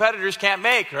other competitors can't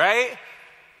make, right?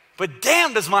 But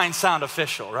damn, does mine sound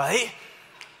official, right?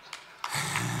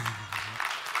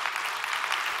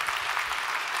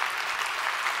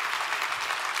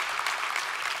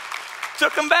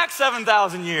 Took them back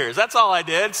 7,000 years. That's all I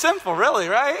did. Simple, really,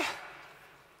 right?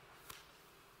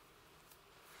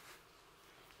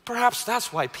 Perhaps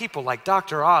that's why people like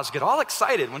Dr. Oz get all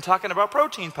excited when talking about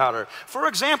protein powder. For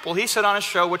example, he said on a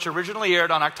show which originally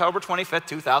aired on October 25th,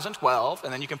 2012,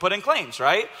 and then you can put in claims,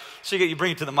 right? So you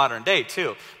bring it to the modern day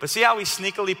too. But see how we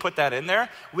sneakily put that in there?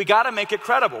 We got to make it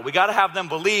credible. We got to have them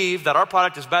believe that our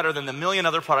product is better than the million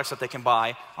other products that they can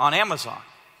buy on Amazon.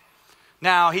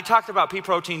 Now, he talked about pea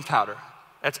protein powder.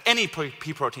 That's any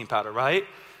pea protein powder, right?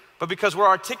 But because we're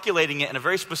articulating it in a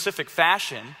very specific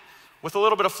fashion with a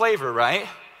little bit of flavor, right?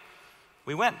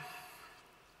 We win.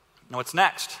 Now what's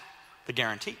next? The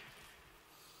guarantee.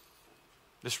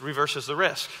 This reverses the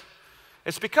risk.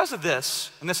 It's because of this,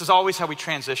 and this is always how we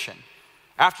transition.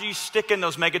 After you stick in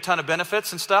those megaton of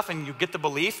benefits and stuff and you get the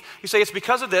belief, you say it's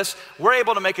because of this, we're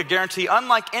able to make a guarantee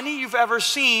unlike any you've ever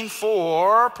seen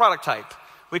for product type.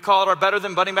 We call it our better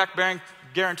than money back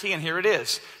guarantee, and here it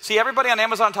is. See, everybody on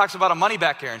Amazon talks about a money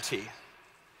back guarantee.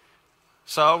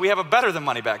 So we have a better than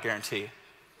money back guarantee.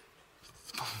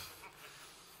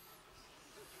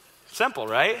 Simple,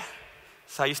 right?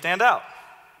 That's how you stand out.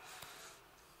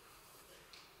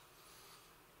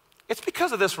 It's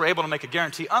because of this we're able to make a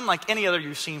guarantee unlike any other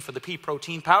you've seen for the pea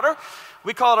protein powder.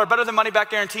 We call it our better than money back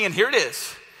guarantee, and here it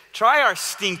is. Try our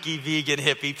stinky vegan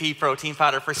hippie pea protein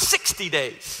powder for 60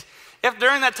 days. If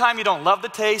during that time you don't love the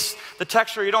taste, the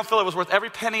texture, you don't feel it was worth every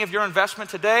penny of your investment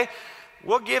today,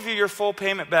 we'll give you your full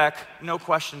payment back, no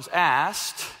questions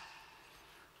asked.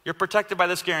 You're protected by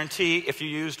this guarantee if you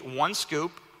used one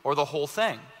scoop or the whole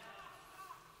thing.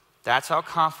 That's how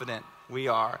confident we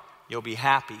are. You'll be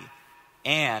happy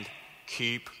and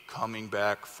keep coming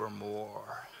back for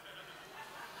more.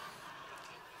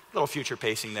 Little future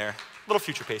pacing there. Little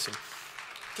future pacing.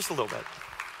 Just a little bit.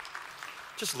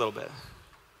 Just a little bit.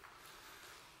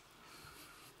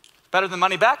 Better than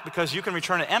money back because you can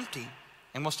return it empty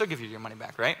and we'll still give you your money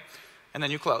back, right? And then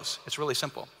you close. It's really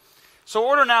simple. So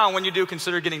order now, and when you do,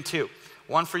 consider getting two.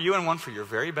 One for you and one for your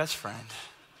very best friend.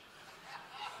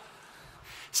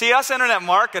 See, us internet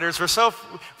marketers, we're so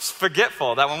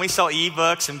forgetful that when we sell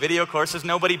ebooks and video courses,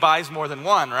 nobody buys more than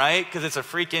one, right? Because it's a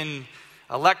freaking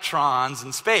electrons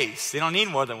in space. They don't need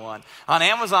more than one. On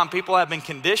Amazon, people have been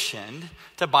conditioned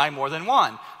to buy more than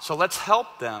one. So let's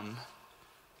help them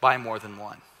buy more than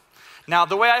one. Now,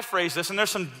 the way I phrase this,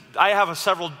 and I have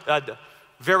several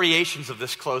variations of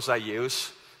this close I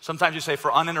use. Sometimes you say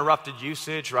for uninterrupted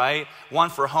usage, right?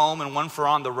 One for home and one for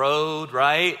on the road,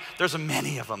 right? There's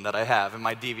many of them that I have in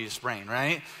my devious brain,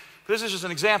 right? But this is just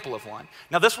an example of one.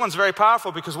 Now, this one's very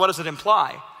powerful because what does it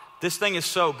imply? This thing is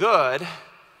so good.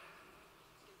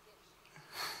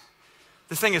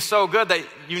 This thing is so good that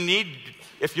you need,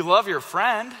 if you love your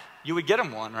friend, you would get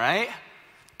him one, right?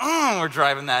 We're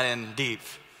driving that in deep.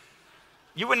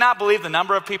 You would not believe the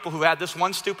number of people who had this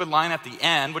one stupid line at the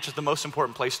end, which is the most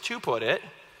important place to put it,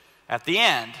 at the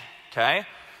end, okay?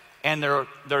 And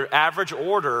their average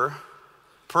order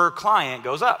per client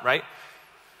goes up, right?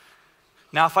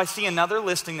 Now, if I see another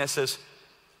listing that says,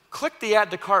 click the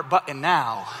add to cart button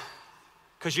now,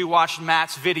 because you watched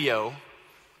Matt's video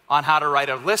on how to write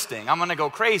a listing, I'm gonna go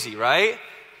crazy, right?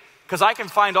 Because I can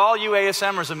find all you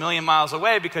ASMers a million miles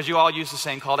away because you all use the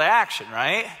same call to action,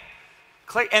 right?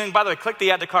 And by the way, click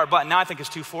the add to cart button now I think is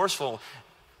too forceful.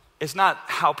 It's not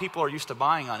how people are used to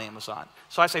buying on Amazon.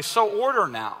 So I say, so order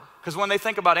now. Because when they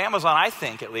think about Amazon, I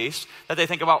think at least, that they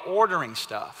think about ordering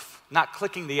stuff, not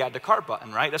clicking the add to cart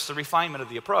button, right? That's the refinement of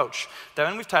the approach.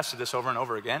 Then we've tested this over and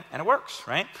over again, and it works,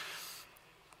 right?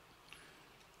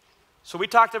 So we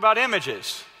talked about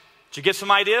images. Did you get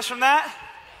some ideas from that?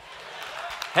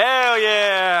 Hell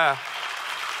yeah.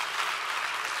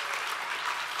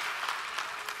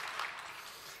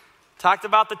 Talked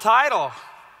about the title.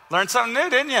 Learned something new,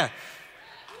 didn't you?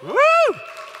 Woo!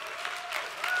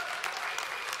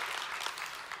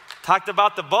 Talked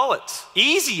about the bullets.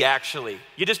 Easy, actually.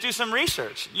 You just do some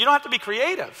research. You don't have to be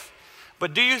creative.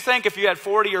 But do you think if you had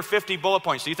 40 or 50 bullet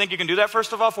points, do you think you can do that,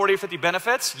 first of all, 40 or 50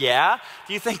 benefits? Yeah.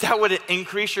 Do you think that would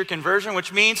increase your conversion,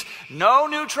 which means no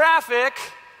new traffic,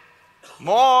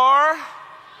 more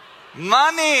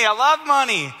money? I love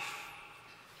money.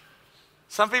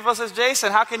 Some people say,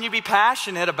 Jason, how can you be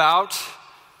passionate about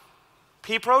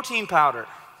pea protein powder?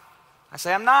 I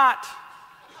say, I'm not.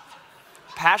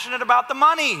 Passionate about the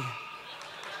money.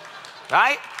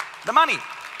 Right? The money.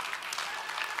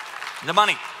 The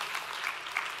money.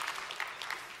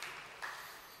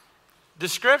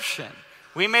 Description.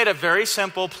 We made a very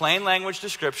simple, plain language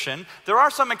description. There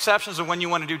are some exceptions of when you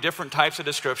want to do different types of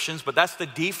descriptions, but that's the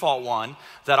default one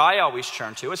that I always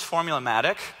turn to. It's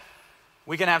formulaic.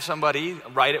 We can have somebody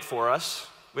write it for us.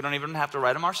 We don't even have to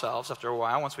write them ourselves after a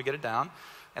while once we get it down.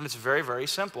 And it's very, very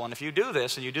simple. And if you do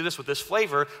this, and you do this with this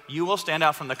flavor, you will stand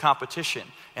out from the competition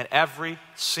in every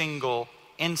single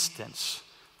instance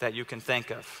that you can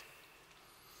think of.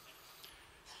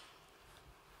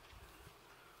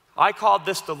 I called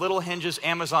this the Little Hinges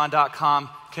Amazon.com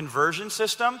conversion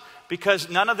system because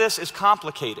none of this is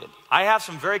complicated. I have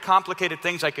some very complicated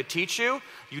things I could teach you.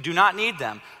 You do not need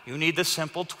them. You need the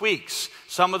simple tweaks.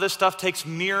 Some of this stuff takes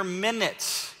mere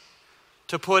minutes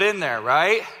to put in there,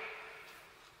 right?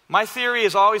 My theory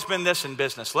has always been this in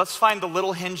business. Let's find the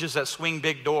little hinges that swing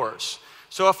big doors.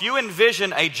 So if you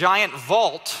envision a giant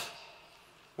vault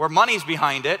where money's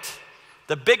behind it,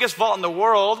 the biggest vault in the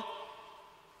world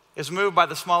is moved by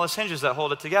the smallest hinges that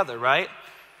hold it together, right?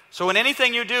 So in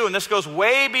anything you do, and this goes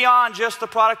way beyond just the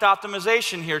product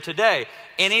optimization here today,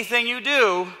 anything you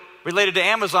do related to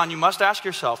Amazon, you must ask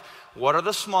yourself, what are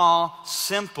the small,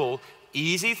 simple,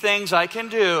 easy things I can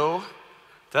do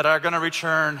that are going to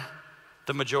return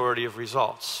the majority of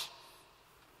results?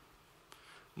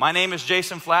 My name is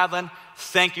Jason Fladlin.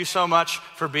 Thank you so much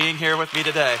for being here with me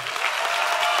today.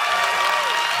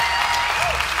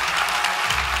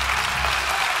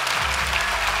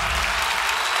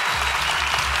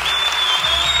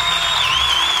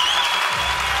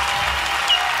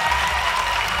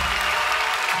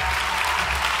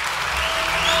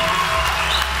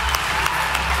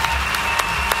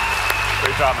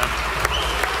 Great job, man.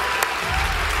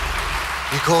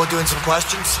 You cool with doing some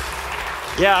questions?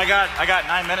 Yeah, I got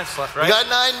 9 minutes left, right? We got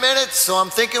 9 minutes, so I'm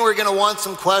thinking we're gonna want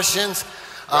some questions.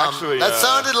 Actually, that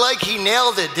sounded like he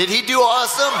nailed it. Did he do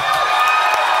awesome?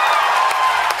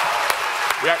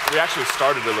 We actually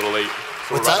started a little late.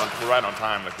 So What's that? we're right on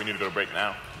time. Like, we need to go to break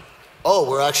now. Oh,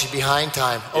 we're actually behind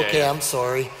time. Yeah, Okay, yeah. I'm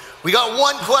sorry. We got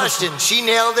one question. She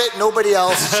nailed it, nobody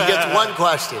else. She gets one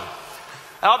question.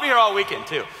 I'll be here all weekend,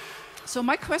 too. So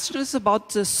my question is about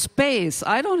the space.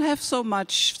 I don't have so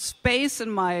much space in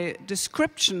my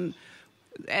description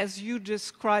as you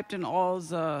described in all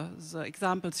the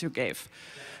examples you gave.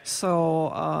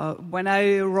 So when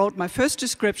I wrote my first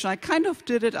description, I kind of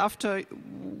did it after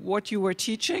what you were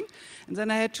teaching, and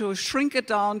then I had to shrink it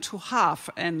down to half,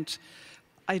 and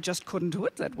I just couldn't do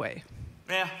it that way.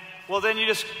 Yeah. Well, then you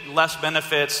just less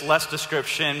benefits, less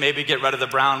description, maybe get rid of the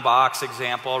brown box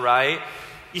example, right?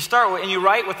 You start and you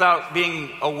write without being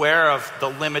aware of the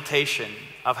limitation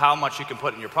of how much you can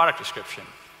put in your product description.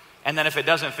 And then if it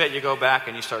doesn't fit, you go back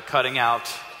and you start cutting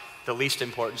out the least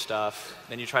important stuff.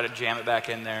 Then you try to jam it back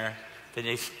in there. Then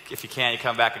if you can, you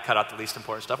come back and cut out the least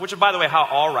important stuff, which is, by the way, how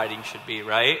all writing should be,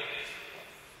 right?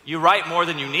 You write more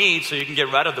than you need so you can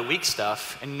get rid of the weak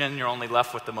stuff, and then you're only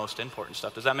left with the most important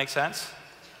stuff. Does that make sense?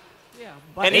 Yeah,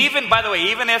 And even, by the way,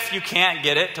 even if you can't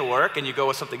get it to work and you go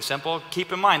with something simple,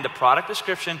 keep in mind the product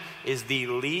description is the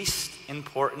least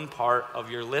important part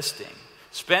of your listing.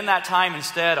 Spend that time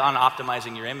instead on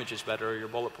optimizing your images better or your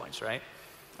bullet points, right?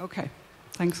 Okay,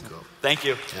 thanks. Thank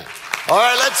you. All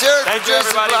right, let's hear it. Thank for you,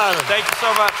 Jason everybody. Fladlin. Thank you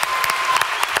so much.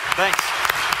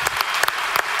 Thanks.